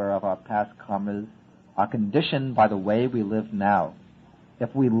number of our past kammas are conditioned by the way we live now.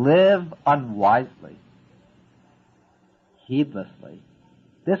 If we live unwisely, heedlessly,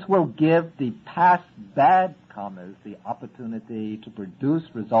 this will give the past bad kammas the opportunity to produce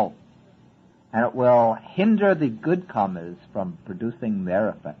results, and it will hinder the good kammas from producing their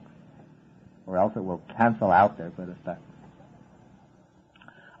effects, or else it will cancel out their good effects.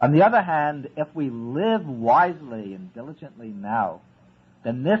 On the other hand, if we live wisely and diligently now,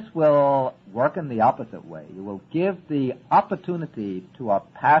 then this will work in the opposite way. It will give the opportunity to our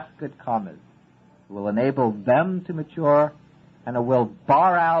past good kammas. It will enable them to mature, and it will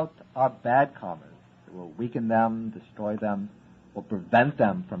bar out our bad kammas. It will weaken them, destroy them, or prevent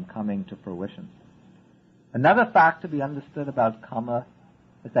them from coming to fruition. Another fact to be understood about karma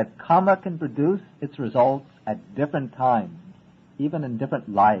is that karma can produce its results at different times, even in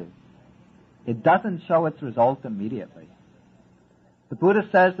different lives. It doesn't show its result immediately. The Buddha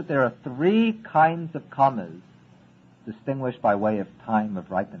says that there are three kinds of karmas distinguished by way of time of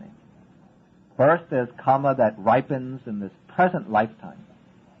ripening. First, there's karma that ripens in this present lifetime.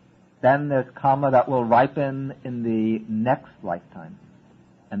 Then there's karma that will ripen in the next lifetime.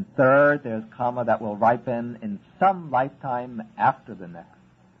 And third, there's karma that will ripen in some lifetime after the next.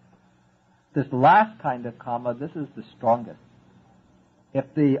 This last kind of karma, this is the strongest. If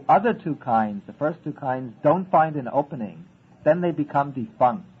the other two kinds, the first two kinds, don't find an opening, then they become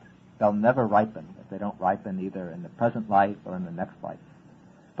defunct. They'll never ripen if they don't ripen either in the present life or in the next life.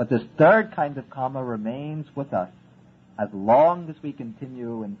 But this third kind of karma remains with us as long as we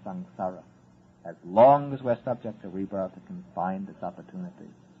continue in samsara. As long as we're subject to rebirth, it can find its opportunity.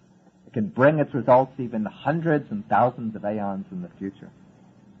 It can bring its results even hundreds and thousands of aeons in the future.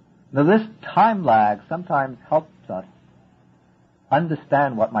 Now, this time lag sometimes helps us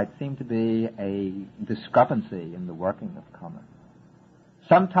understand what might seem to be a discrepancy in the working of karma.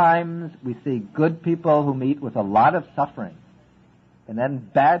 Sometimes we see good people who meet with a lot of suffering, and then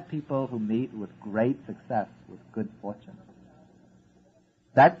bad people who meet with great success, with good fortune.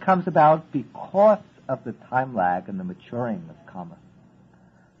 That comes about because of the time lag and the maturing of karma.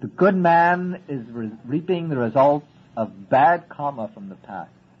 The good man is reaping the results of bad karma from the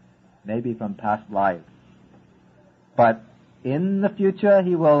past, maybe from past lives. But in the future,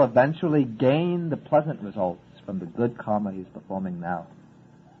 he will eventually gain the pleasant results from the good karma he's performing now.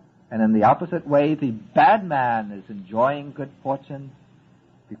 And in the opposite way, the bad man is enjoying good fortune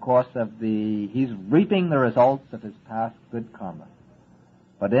because of he's reaping the results of his past good karma.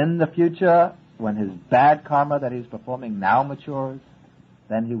 But in the future, when his bad karma that he's performing now matures,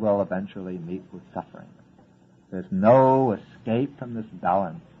 then he will eventually meet with suffering. There's no escape from this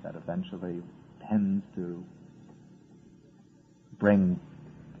balance that eventually tends to bring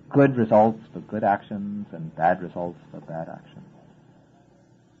good results for good actions and bad results for bad actions.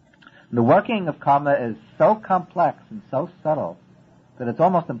 The working of karma is so complex and so subtle that it's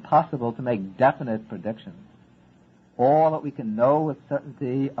almost impossible to make definite predictions. All that we can know with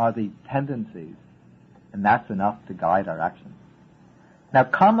certainty are the tendencies, and that's enough to guide our actions. Now,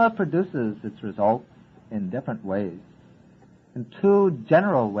 karma produces its results in different ways. In two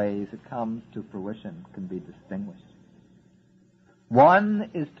general ways it comes to fruition, can be distinguished. One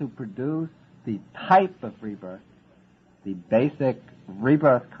is to produce the type of rebirth, the basic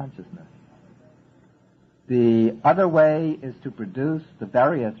rebirth consciousness. The other way is to produce the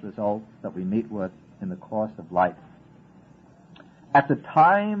various results that we meet with in the course of life. At the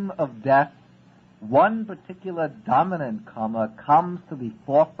time of death, one particular dominant karma comes to the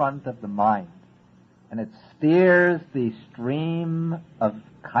forefront of the mind, and it steers the stream of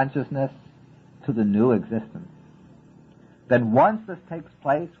consciousness to the new existence. Then once this takes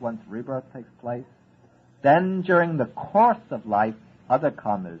place, once rebirth takes place, then during the course of life, other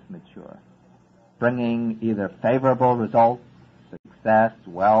karmas mature, bringing either favorable results, success,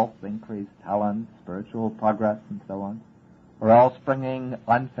 wealth, increased talent, spiritual progress, and so on, or else bringing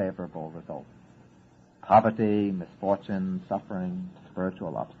unfavorable results, poverty, misfortune, suffering,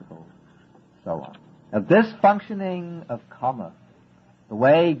 spiritual obstacles, so on. Now, this functioning of karma, the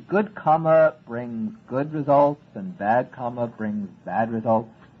way good karma brings good results and bad karma brings bad results,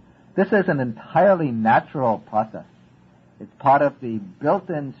 this is an entirely natural process. It's part of the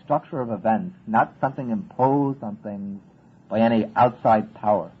built-in structure of events, not something imposed on things by any outside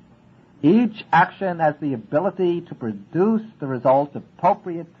power. Each action has the ability to produce the result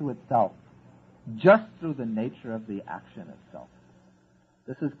appropriate to itself, just through the nature of the action itself.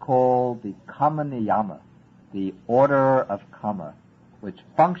 This is called the Kamma niyama, the order of karma, which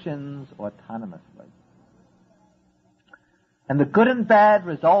functions autonomously. And the good and bad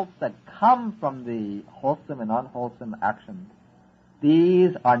results that come from the wholesome and unwholesome actions,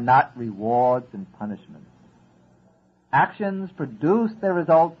 these are not rewards and punishments. Actions produce their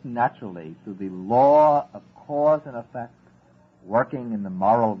results naturally through the law of cause and effect working in the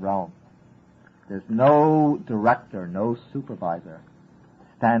moral realm. There's no director, no supervisor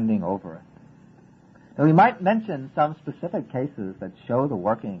standing over it. Now, we might mention some specific cases that show the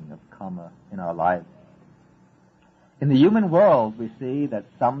working of karma in our lives. In the human world, we see that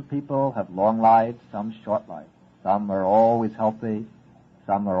some people have long lives, some short lives. Some are always healthy,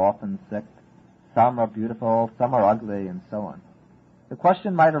 some are often sick, some are beautiful, some are ugly, and so on. The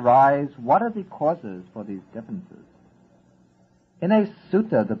question might arise, what are the causes for these differences? In a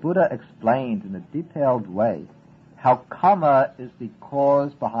sutta, the Buddha explained in a detailed way how Kamma is the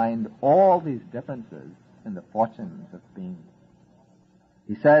cause behind all these differences in the fortunes of beings.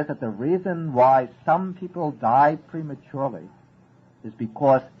 He says that the reason why some people die prematurely is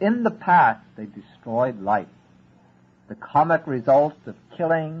because in the past they destroyed life. The karmic result of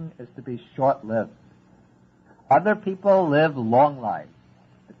killing is to be short-lived. Other people live long lives.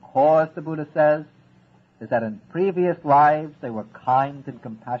 The cause, the Buddha says, is that in previous lives they were kind and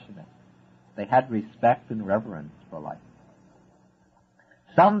compassionate. They had respect and reverence for life.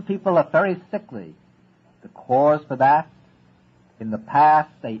 Some people are very sickly. The cause for that, in the past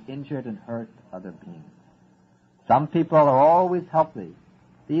they injured and hurt other beings. Some people are always healthy.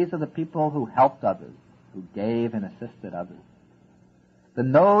 These are the people who helped others, who gave and assisted others.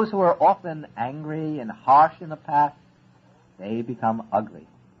 Then those who are often angry and harsh in the past, they become ugly.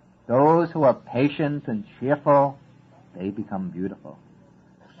 Those who are patient and cheerful, they become beautiful.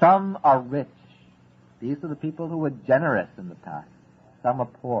 Some are rich. These are the people who were generous in the past. Some are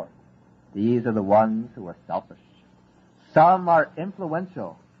poor. These are the ones who are selfish. Some are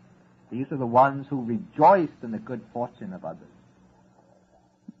influential. These are the ones who rejoiced in the good fortune of others,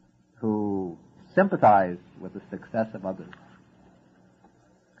 who sympathize with the success of others.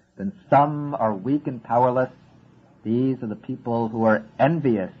 Then some are weak and powerless. These are the people who are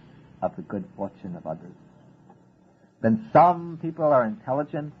envious of the good fortune of others. Then some people are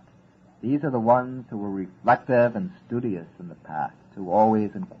intelligent. These are the ones who were reflective and studious in the past, who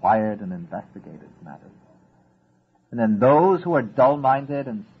always inquired and investigated matters. And then those who are dull-minded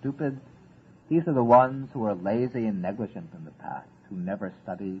and stupid, these are the ones who are lazy and negligent in the past, who never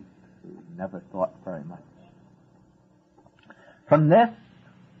studied, who never thought very much. From this,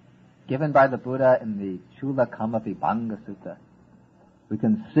 given by the Buddha in the Chula Kamma Vibhanga Sutta, we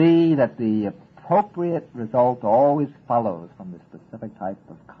can see that the appropriate result always follows from the specific type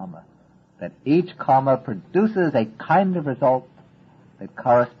of karma, that each karma produces a kind of result that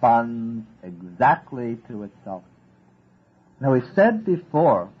corresponds exactly to itself. Now, we said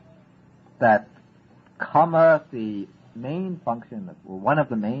before that karma, the main function, or one of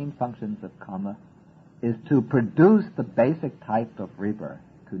the main functions of karma, is to produce the basic type of rebirth,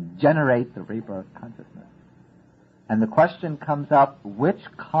 to generate the rebirth consciousness. And the question comes up, which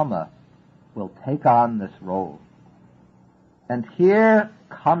karma will take on this role? And here,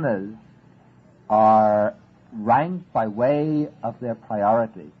 karmas are ranked by way of their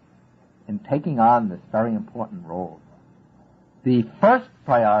priority in taking on this very important role. The first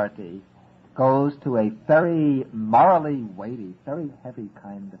priority goes to a very morally weighty, very heavy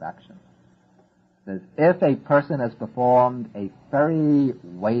kind of action. That if a person has performed a very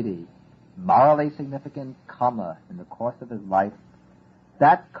weighty, morally significant karma in the course of his life,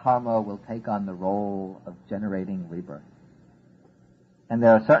 that karma will take on the role of generating rebirth. And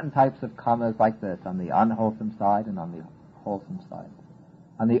there are certain types of karmas like this on the unwholesome side and on the wholesome side.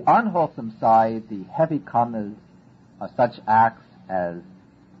 On the unwholesome side, the heavy karmas are such acts as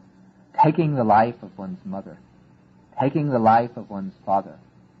taking the life of one's mother, taking the life of one's father,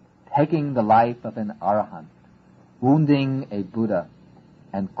 taking the life of an arahant, wounding a Buddha,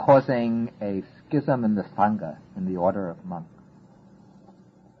 and causing a schism in the Sangha, in the order of monks.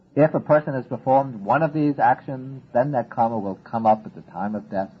 If a person has performed one of these actions, then that karma will come up at the time of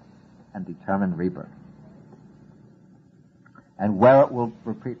death and determine rebirth. And where it will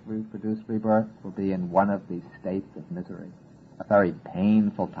reproduce rebirth will be in one of these states of misery, a very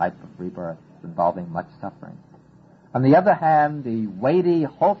painful type of rebirth involving much suffering. On the other hand, the weighty,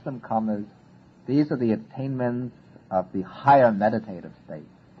 wholesome karmas, these are the attainments of the higher meditative states,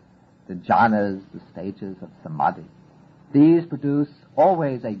 the jhanas, the stages of samadhi. These produce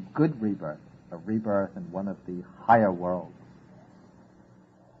always a good rebirth, a rebirth in one of the higher worlds.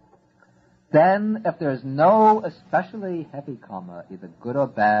 Then, if there is no especially heavy karma, either good or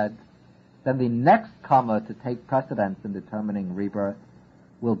bad, then the next karma to take precedence in determining rebirth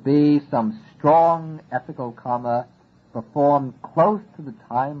will be some strong ethical karma performed close to the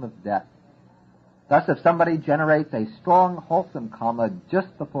time of death. Thus, if somebody generates a strong, wholesome karma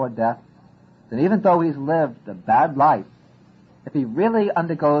just before death, then even though he's lived a bad life, if he really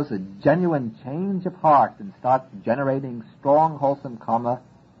undergoes a genuine change of heart and starts generating strong, wholesome karma,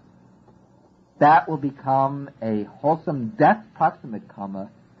 that will become a wholesome death proximate karma,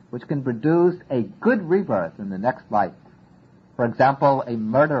 which can produce a good rebirth in the next life. For example, a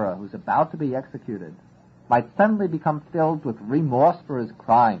murderer who's about to be executed might suddenly become filled with remorse for his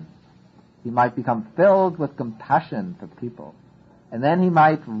crime. He might become filled with compassion for people. And then he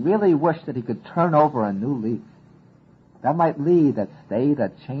might really wish that he could turn over a new leaf. That might lead,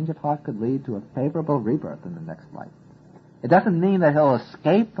 that change of heart could lead to a favorable rebirth in the next life. It doesn't mean that he'll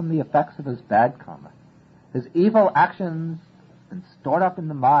escape from the effects of his bad karma. His evil actions and stored up in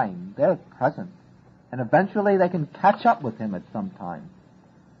the mind, they're present, and eventually they can catch up with him at some time.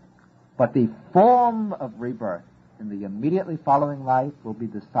 But the form of rebirth in the immediately following life will be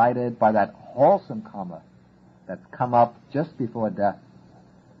decided by that wholesome karma that's come up just before death.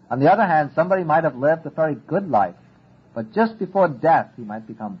 On the other hand, somebody might have lived a very good life, but just before death he might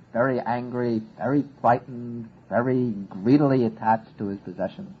become very angry, very frightened, very greedily attached to his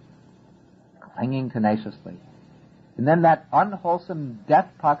possessions, clinging tenaciously. And then that unwholesome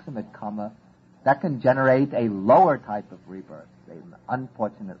death-proximate karma, that can generate a lower type of rebirth, an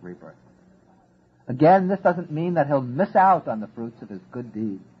unfortunate rebirth. Again, this doesn't mean that he'll miss out on the fruits of his good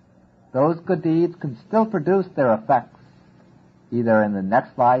deeds. Those good deeds can still produce their effects, either in the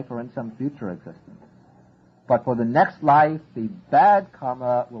next life or in some future existence. But for the next life, the bad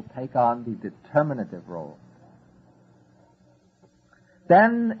karma will take on the determinative role.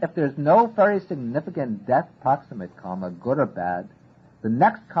 Then, if there's no very significant death-proximate karma, good or bad, the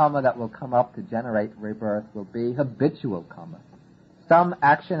next karma that will come up to generate rebirth will be habitual karma, some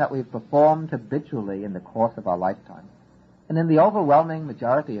action that we've performed habitually in the course of our lifetime. And in the overwhelming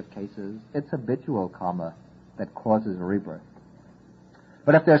majority of cases, it's habitual karma that causes rebirth.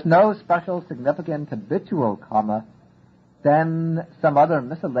 But if there's no special significant habitual karma, then some other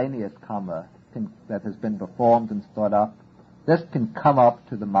miscellaneous karma that has been performed and stored up, this can come up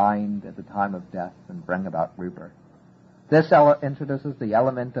to the mind at the time of death and bring about rebirth. This introduces the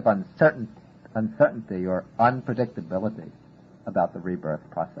element of uncertainty or unpredictability about the rebirth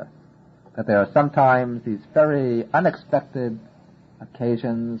process. That there are sometimes these very unexpected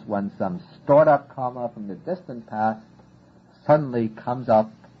occasions when some stored up karma from the distant past suddenly comes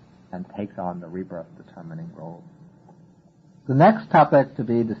up and takes on the rebirth determining role. The next topic to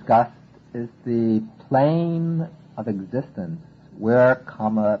be discussed is the plane of existence where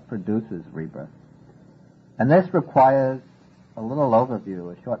karma produces rebirth. And this requires a little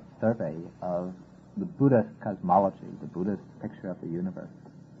overview, a short survey of the Buddhist cosmology, the Buddhist picture of the universe.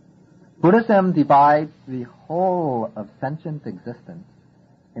 Buddhism divides the whole of sentient existence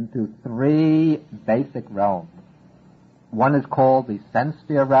into three basic realms. One is called the sense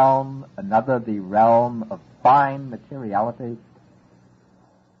sphere realm, another the realm of fine materiality,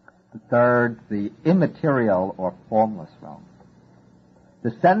 the third the immaterial or formless realm.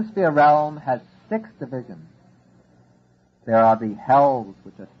 The sense sphere realm has 6 divisions. There are the hells,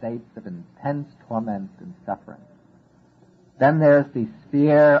 which are states of intense torment and suffering. Then there's the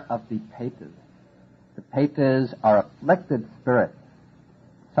sphere of the petas. The petas are afflicted spirits,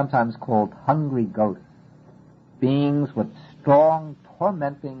 sometimes called hungry ghosts, beings with strong,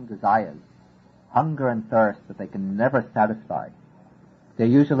 tormenting desires, hunger and thirst that they can never satisfy. They're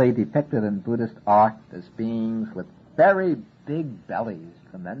usually depicted in Buddhist art as beings with very big bellies,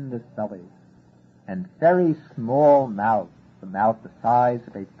 tremendous bellies, and very small mouths, the mouth the size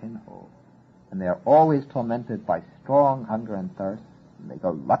of a pinhole. And they're always tormented by strong hunger and thirst, and they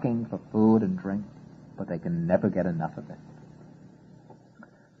go looking for food and drink, but they can never get enough of it.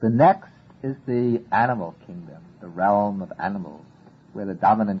 The next is the animal kingdom, the realm of animals, where the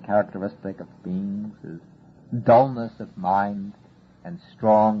dominant characteristic of beings is dullness of mind and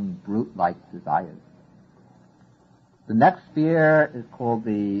strong, brute-like desires. The next sphere is called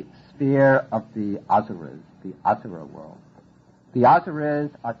the sphere of the asuras, the asura world. The asuras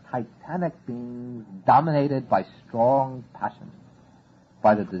are titanic beings dominated by strong passions,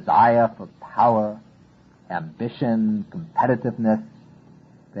 by the desire for power, ambition, competitiveness.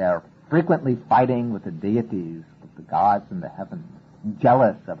 They are frequently fighting with the deities, with the gods in the heavens,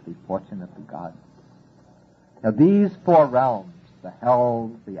 jealous of the fortune of the gods. Now these 4 realms, the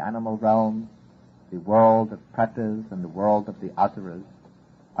hells, the animal realm, the world of pretas, and the world of the asuras,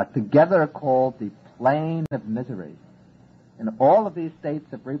 are together called the plane of misery. And all of these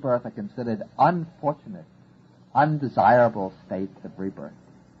states of rebirth are considered unfortunate, undesirable states of rebirth.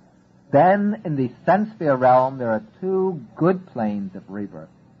 Then, in the sense sphere realm, there are 2 good planes of rebirth.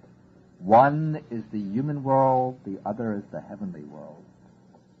 One is the human world, the other is the heavenly world,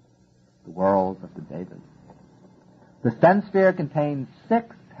 the world of the devas. The sense sphere contains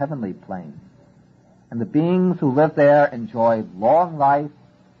 6 heavenly planes, and the beings who live there enjoy long life,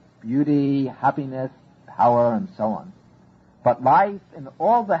 beauty, happiness, power, and so on. But life in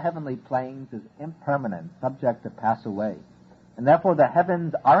all the heavenly planes is impermanent, subject to pass away, and therefore the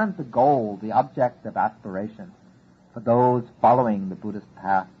heavens aren't the goal, the object of aspiration for those following the Buddhist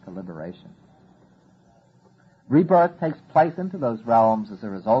path to liberation. Rebirth takes place into those realms as a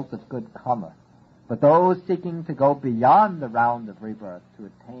result of good karma, but those seeking to go beyond the round of rebirth to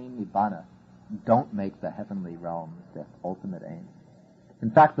attain nibbana don't make the heavenly realms their ultimate aim.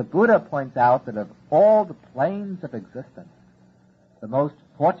 In fact, the Buddha points out that of all the planes of existence, the most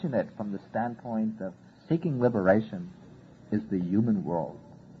fortunate from the standpoint of seeking liberation is the human world.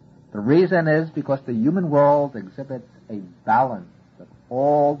 The reason is because the human world exhibits a balance of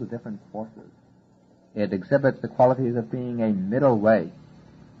all the different forces. It exhibits the qualities of being a middle way.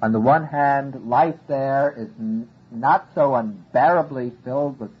 On the one hand, life there is not so unbearably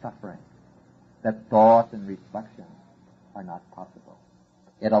filled with suffering that thought and reflection are not possible.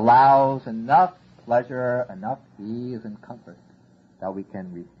 It allows enough pleasure, enough ease and comfort that we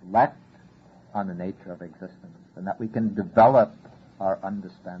can reflect on the nature of existence and that we can develop our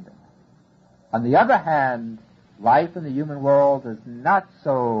understanding. On the other hand, life in the human world is not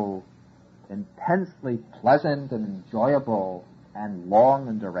so intensely pleasant and enjoyable and long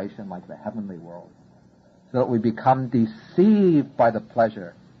in duration like the heavenly world, so that we become deceived by the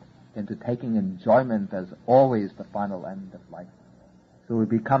pleasure into taking enjoyment as always the final end of life. So we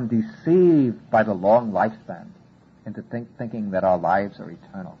become deceived by the long lifespan into thinking that our lives are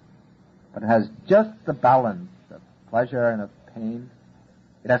eternal. But it has just the balance of pleasure and of pain.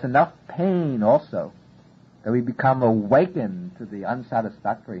 It has enough pain also that we become awakened to the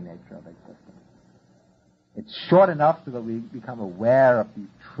unsatisfactory nature of existence. It's short enough so that we become aware of the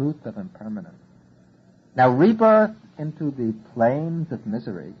truth of impermanence. Now, rebirth into the planes of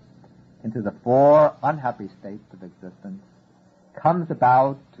misery, into the 4 unhappy states of existence, comes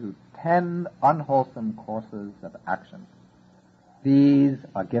about through 10 unwholesome courses of action. These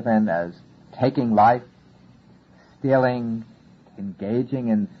are given as taking life, stealing, engaging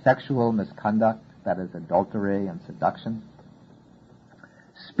in sexual misconduct, that is adultery and seduction,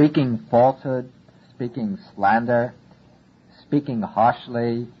 speaking falsehood, speaking slander, speaking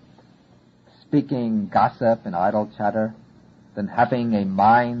harshly, speaking gossip and idle chatter, then having a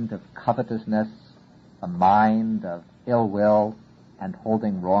mind of covetousness, a mind of ill will, and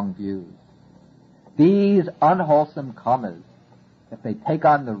holding wrong views. These unwholesome karmas, if they take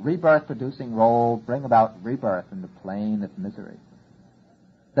on the rebirth-producing role, bring about rebirth in the plane of misery.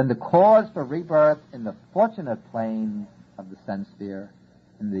 Then the cause for rebirth in the fortunate planes of the sense sphere,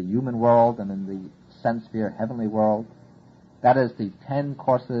 in the human world and in the sense sphere heavenly world, that is the 10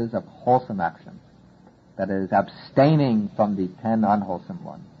 courses of wholesome action, that is abstaining from the 10 unwholesome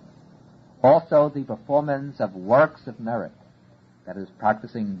ones. Also the performance of works of merit, that is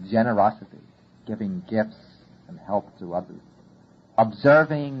practicing generosity, giving gifts and help to others,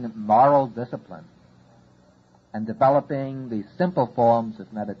 observing moral discipline, and developing the simple forms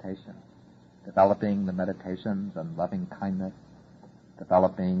of meditation, developing the meditations on loving kindness,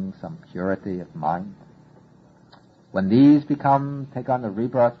 developing some purity of mind. When these take on the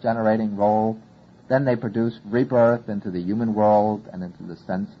rebirth-generating role, then they produce rebirth into the human world and into the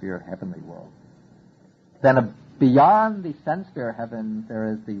sense sphere heavenly world. Then beyond the sense sphere heavens,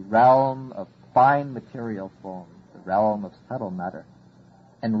 there is the realm of fine material forms, the realm of subtle matter.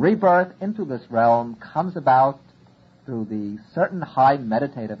 And rebirth into this realm comes about through the certain high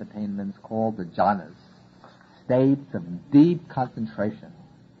meditative attainments called the jhanas, states of deep concentration,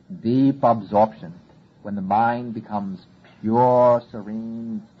 deep absorption, when the mind becomes pure,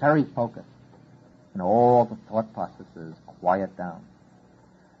 serene, very focused, and all the thought processes quiet down.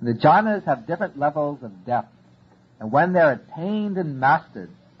 And the jhanas have different levels of depth, and when they're attained and mastered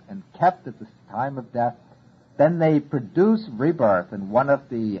and kept at the time of death, then they produce rebirth in one of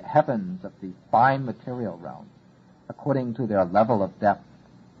the heavens of the fine material realm, according to their level of depth.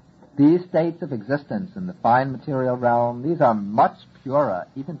 These states of existence in the fine material realm, these are much purer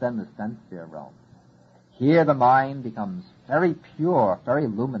even than the sense sphere realm. Here the mind becomes very pure, very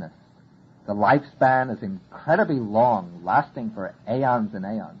luminous. The lifespan is incredibly long, lasting for aeons and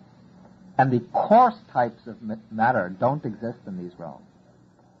aeons. And the coarse types of matter don't exist in these realms.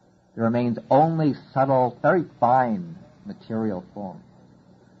 There remains only subtle, very fine material form.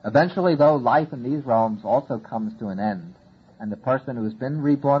 Eventually, though, life in these realms also comes to an end, and the person who has been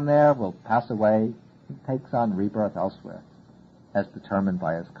reborn there will pass away and takes on rebirth elsewhere, as determined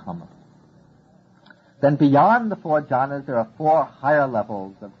by his Kamma. Then beyond the 4 jhanas, there are 4 higher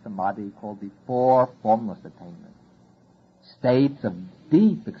levels of samadhi called the 4 formless attainments, states of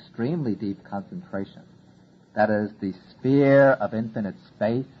deep, extremely deep concentration. That is the sphere of infinite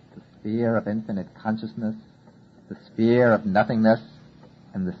space, the sphere of infinite consciousness, the sphere of nothingness,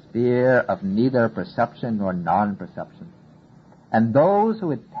 and the sphere of neither perception nor non-perception. And those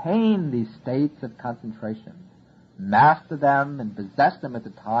who attain these states of concentration, master them and possess them at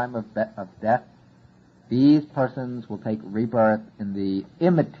the time of death, these persons will take rebirth in the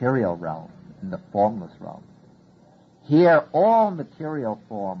immaterial realm, in the formless realm. Here all material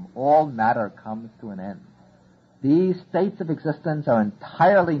form, all matter comes to an end. These states of existence are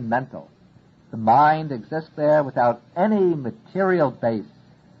entirely mental. The mind exists there without any material base,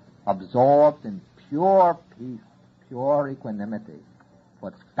 absorbed in pure peace, pure equanimity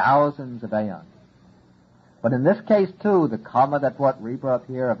for thousands of aeons. But in this case, too, the karma that brought rebirth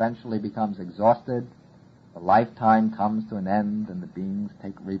here eventually becomes exhausted. The lifetime comes to an end, and the beings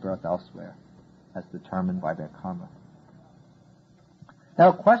take rebirth elsewhere, as determined by their karma. Now,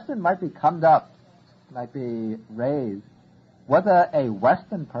 a question might be raised, whether a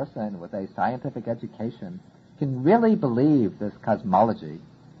Western person with a scientific education can really believe this cosmology.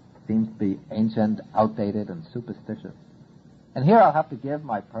 It seems to be ancient, outdated, and superstitious. And here I'll have to give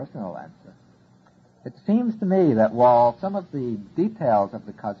my personal answer. It seems to me that while some of the details of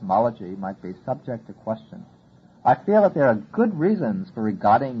the cosmology might be subject to question, I feel that there are good reasons for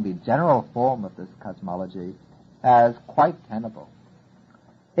regarding the general form of this cosmology as quite tenable.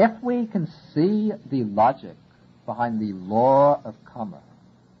 If we can see the logic behind the law of karma,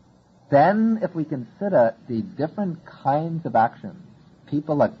 then if we consider the different kinds of actions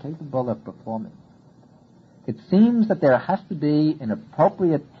people are capable of performing, it seems that there has to be an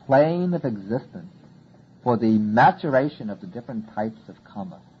appropriate plane of existence for the maturation of the different types of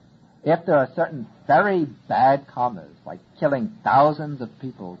karma. If there are certain very bad karmas, like killing thousands of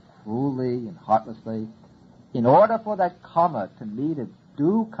people cruelly and heartlessly, in order for that karma to meet its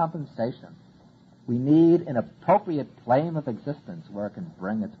due compensation, we need an appropriate plane of existence where it can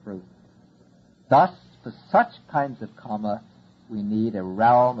bring its fruit. Thus, for such kinds of karma, we need a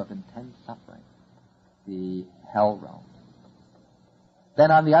realm of intense suffering, the hell realm. Then,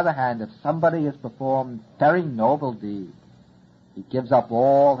 on the other hand, if somebody has performed very noble deeds, he gives up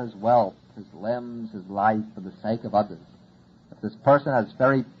all his wealth, his limbs, his life for the sake of others. If this person has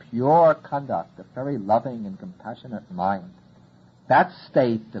very pure conduct, a very loving and compassionate mind, that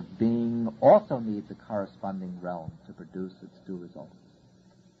state of being also needs a corresponding realm to produce its due results.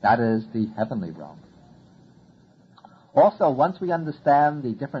 That is the heavenly realm. Also, once we understand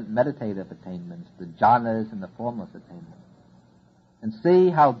the different meditative attainments, the jhanas and the formless attainments, and see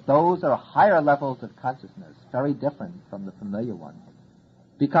how those are higher levels of consciousness, very different from the familiar ones,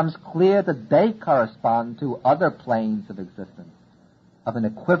 becomes clear that they correspond to other planes of existence, of an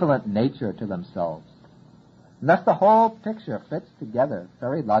equivalent nature to themselves. And thus the whole picture fits together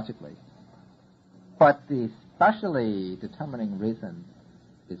very logically. But the specially determining reason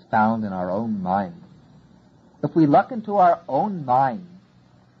is found in our own mind. If we look into our own mind,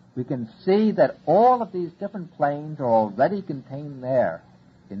 we can see that all of these different planes are already contained there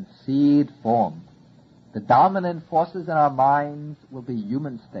in seed form. The dominant forces in our minds will be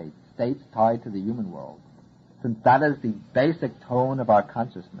human states, states tied to the human world, since that is the basic tone of our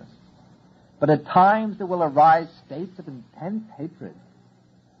consciousness. But at times there will arise states of intense hatred,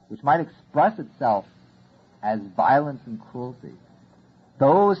 which might express itself as violence and cruelty.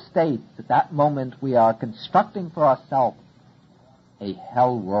 Those states, at that moment, we are constructing for ourselves a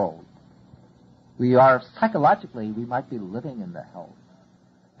hell world. Psychologically, we might be living in the hell.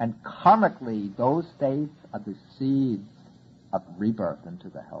 And karmically, those states are the seeds of rebirth into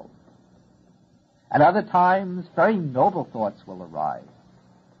the hell. At other times, very noble thoughts will arise.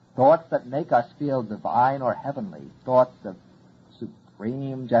 Thoughts that make us feel divine or heavenly. Thoughts of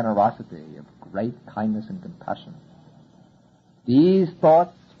supreme generosity, of great kindness and compassion. These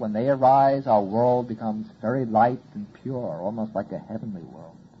thoughts, when they arise, our world becomes very light and pure, almost like a heavenly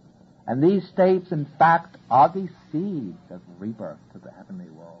world. And these states, in fact, are the seeds of rebirth to the heavenly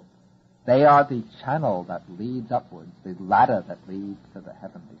world. They are the channel that leads upwards, the ladder that leads to the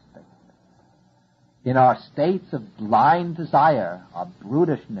heavenly state. In our states of blind desire, our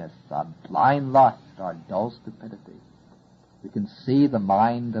brutishness, our blind lust, our dull stupidity, we can see the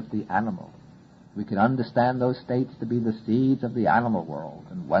mind of the animal. We can understand those states to be the seeds of the animal world,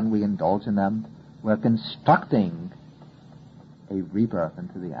 and when we indulge in them, we're constructing a rebirth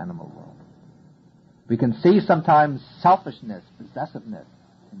into the animal world. We can see sometimes selfishness, possessiveness,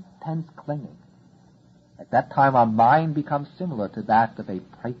 intense clinging. At that time, our mind becomes similar to that of a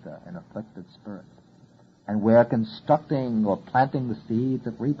preta, an afflicted spirit, and we're constructing or planting the seeds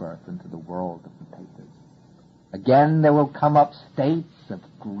of rebirth into the world of the pretas. Again, there will come up states of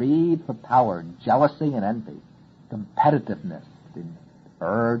greed for power, jealousy and envy, competitiveness, the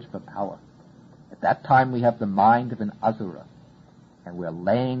urge for power. At that time, we have the mind of an asura, and we're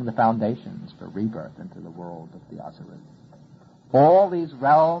laying the foundations for rebirth into the world of the asuras. All these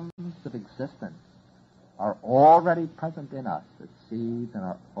realms of existence are already present in us as seeds in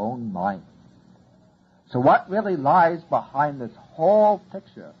our own mind. So what really lies behind this whole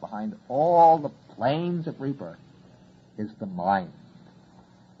picture, behind all the planes of rebirth, is the mind.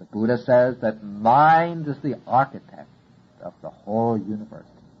 The Buddha says that mind is the architect of the whole universe.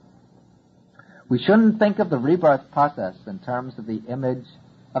 We shouldn't think of the rebirth process in terms of the image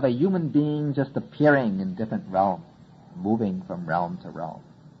of a human being just appearing in different realms, moving from realm to realm.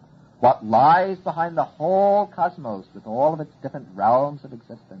 What lies behind the whole cosmos with all of its different realms of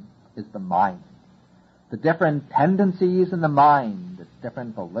existence is the mind. The different tendencies in the mind, its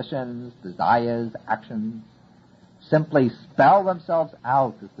different volitions, desires, actions, simply spell themselves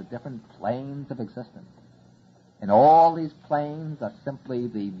out as the different planes of existence. And all these planes are simply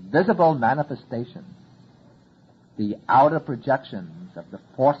the visible manifestations, the outer projections of the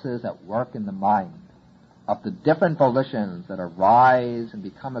forces at work in the mind, of the different volitions that arise and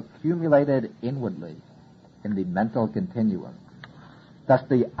become accumulated inwardly in the mental continuum. Thus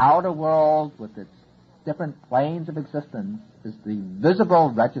the outer world with its different planes of existence is the visible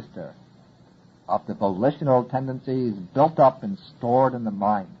register of the volitional tendencies built up and stored in the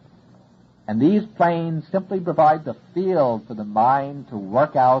mind. And these planes simply provide the field for the mind to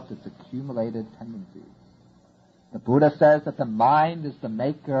work out its accumulated tendencies. The Buddha says that the mind is the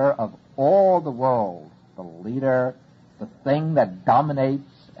maker of all the world, the leader, the thing that dominates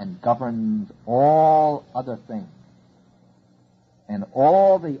and governs all other things. And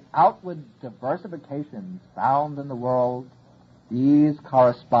all the outward diversifications found in the world, these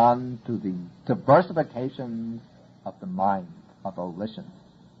correspond to the diversifications of the mind, of volition.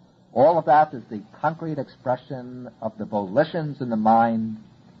 All of that is the concrete expression of the volitions in the mind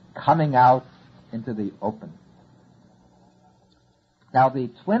coming out into the open. Now, the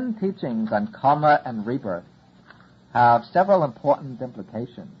twin teachings on Kamma and rebirth have several important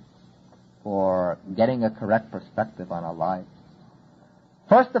implications for getting a correct perspective on our lives.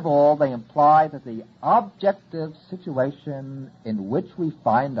 First of all, they imply that the objective situation in which we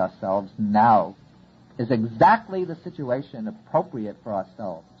find ourselves now is exactly the situation appropriate for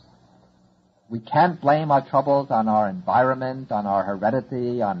ourselves. We can't blame our troubles on our environment, on our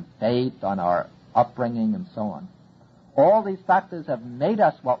heredity, on fate, on our upbringing, and so on. All these factors have made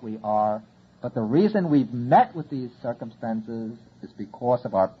us what we are, but the reason we've met with these circumstances is because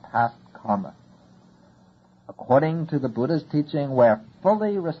of our past karma. According to the Buddha's teaching, we're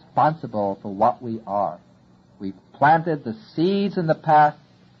fully responsible for what we are. We've planted the seeds in the past,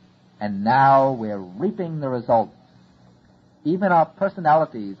 and now we're reaping the results. Even our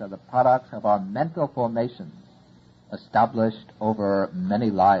personalities are the products of our mental formations established over many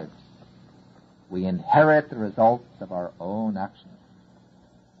lives. We inherit the results of our own actions.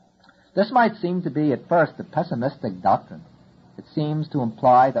 This might seem to be at first a pessimistic doctrine. It seems to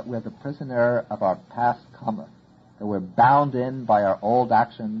imply that we're the prisoner of our past karma, that we're bound in by our old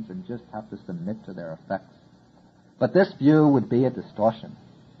actions and just have to submit to their effects. But this view would be a distortion.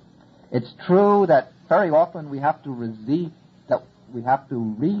 It's true that very often we have to reap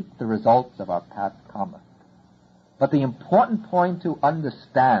the results of our past karma. But the important point to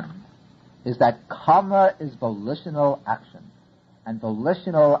understand is that karma is volitional action, and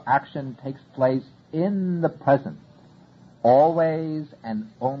volitional action takes place in the present, always and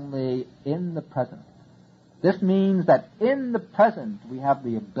only in the present. This means that in the present we have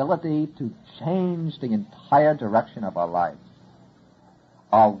the ability to change the entire direction of our lives.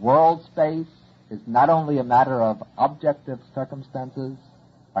 Our world space is not only a matter of objective circumstances,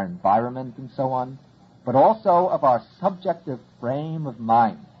 our environment and so on, but also of our subjective frame of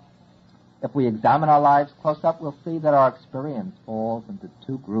mind. If we examine our lives close up, we'll see that our experience falls into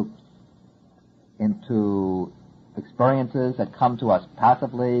two groups. Into experiences that come to us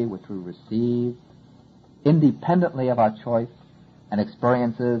passively, which we receive independently of our choice, and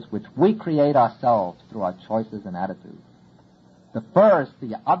experiences which we create ourselves through our choices and attitudes. The first,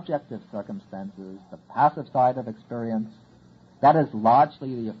 the objective circumstances, the passive side of experience, that is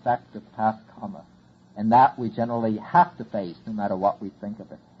largely the effect of past karma, and that we generally have to face no matter what we think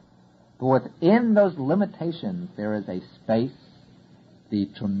of it. But within those limitations, there is a space, the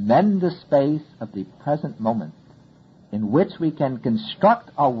tremendous space of the present moment, in which we can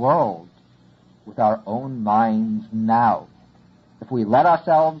construct our world with our own minds now. If we let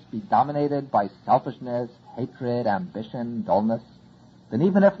ourselves be dominated by selfishness, hatred, ambition, dullness, then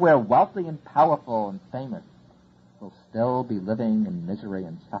even if we're wealthy and powerful and famous, we'll still be living in misery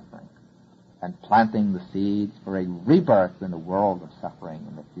and suffering and planting the seeds for a rebirth in a world of suffering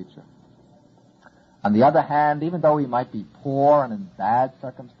in the future. On the other hand, even though we might be poor and in bad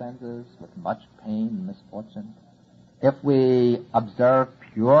circumstances with much pain and misfortune, if we observe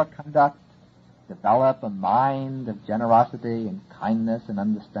pure conduct, develop a mind of generosity and kindness and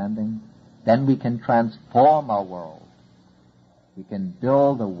understanding, then we can transform our world. We can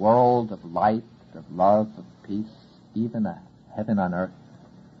build a world of light, of love, of peace, even a heaven on earth.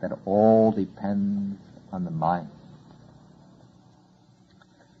 that all depends on the mind.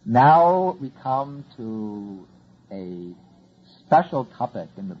 Now we come to a special topic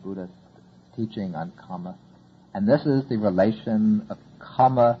in the Buddhist teaching on Kamma, and this is the relation of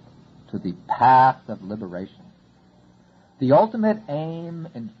Kamma to the path of liberation. The ultimate aim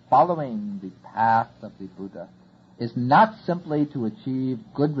in following the path of the Buddha is not simply to achieve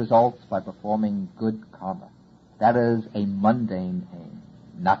good results by performing good Kamma. That is a mundane aim,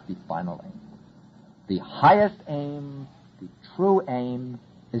 not the final aim. The highest aim, the true aim,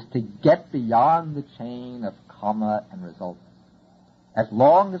 is to get beyond the chain of Kamma and results. As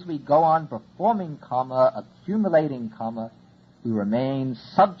long as we go on performing Kamma, accumulating Kamma, we remain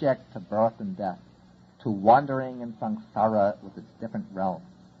subject to birth and death, to wandering in samsara with its different realms.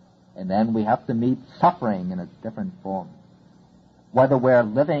 And then we have to meet suffering in its different forms. Whether we're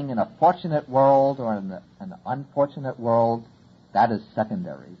living in a fortunate world or in an unfortunate world, that is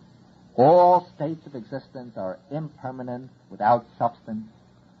secondary. All states of existence are impermanent, without substance.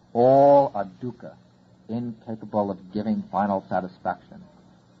 All are dukkha, incapable of giving final satisfaction.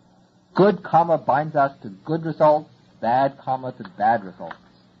 Good Kamma binds us to good results, bad Kamma to bad results.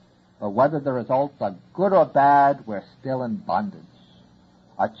 But whether the results are good or bad, we're still in bondage.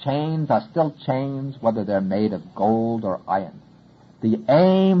 Our chains are still chains, whether they're made of gold or iron. The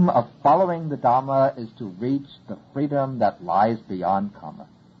aim of following the Dharma is to reach the freedom that lies beyond Kamma,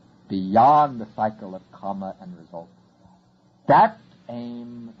 beyond the cycle of Kamma and results. That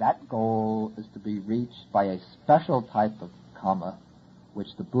aim, that goal, is to be reached by a special type of Kamma,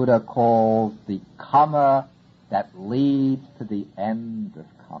 which the Buddha calls the Kamma that leads to the end of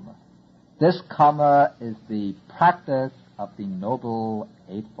Kamma. This Kamma is the practice of the Noble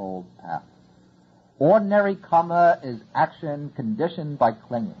Eightfold Path. Ordinary Kamma is action conditioned by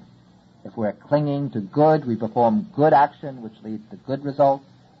clinging. If we're clinging to good, we perform good action, which leads to good results.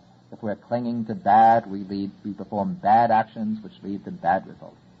 If we're clinging to bad, we perform bad actions, which lead to bad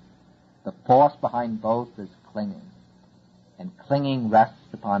results. The force behind both is clinging, and clinging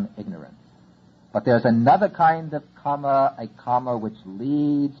rests upon ignorance. But there's another kind of Kamma, a Kamma which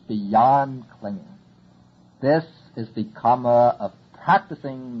leads beyond clinging. This is the Kamma of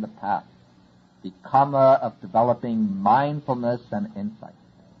practicing the path, the Kamma of developing mindfulness and insight.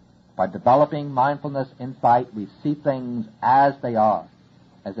 By developing mindfulness, insight, we see things as they are,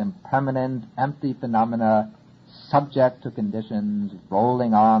 as impermanent, empty phenomena, subject to conditions,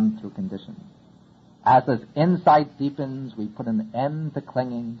 rolling on through conditions. As this insight deepens, we put an end to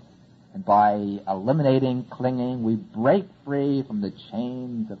clinging, and by eliminating clinging, we break free from the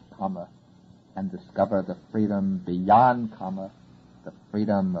chains of Kamma and discover the freedom beyond Kamma, the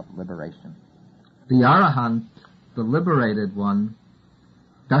freedom of liberation. The Arahant, the liberated one,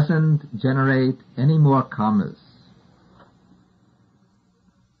 doesn't generate any more Kammas.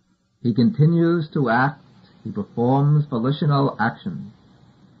 He continues to act, he performs volitional actions,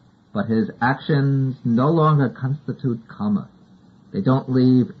 but his actions no longer constitute Kamma. They don't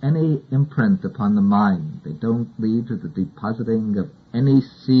leave any imprint upon the mind. They don't lead to the depositing of any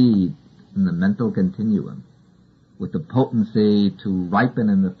seed in the mental continuum with the potency to ripen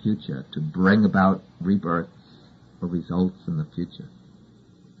in the future, to bring about rebirths or results in the future.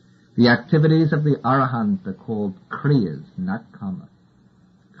 The activities of the Arahant are called kriyas, not Kamma.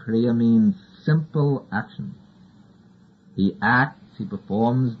 Kriya means simple action. He acts, he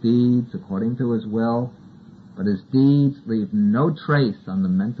performs deeds according to his will, but his deeds leave no trace on the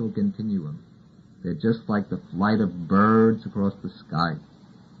mental continuum. They're just like the flight of birds across the sky.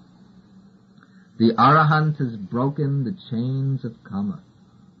 The Arahant has broken the chains of Kamma,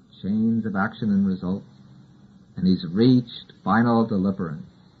 chains of action and results, and he's reached final deliverance,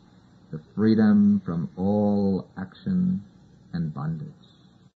 the freedom from all action and bondage.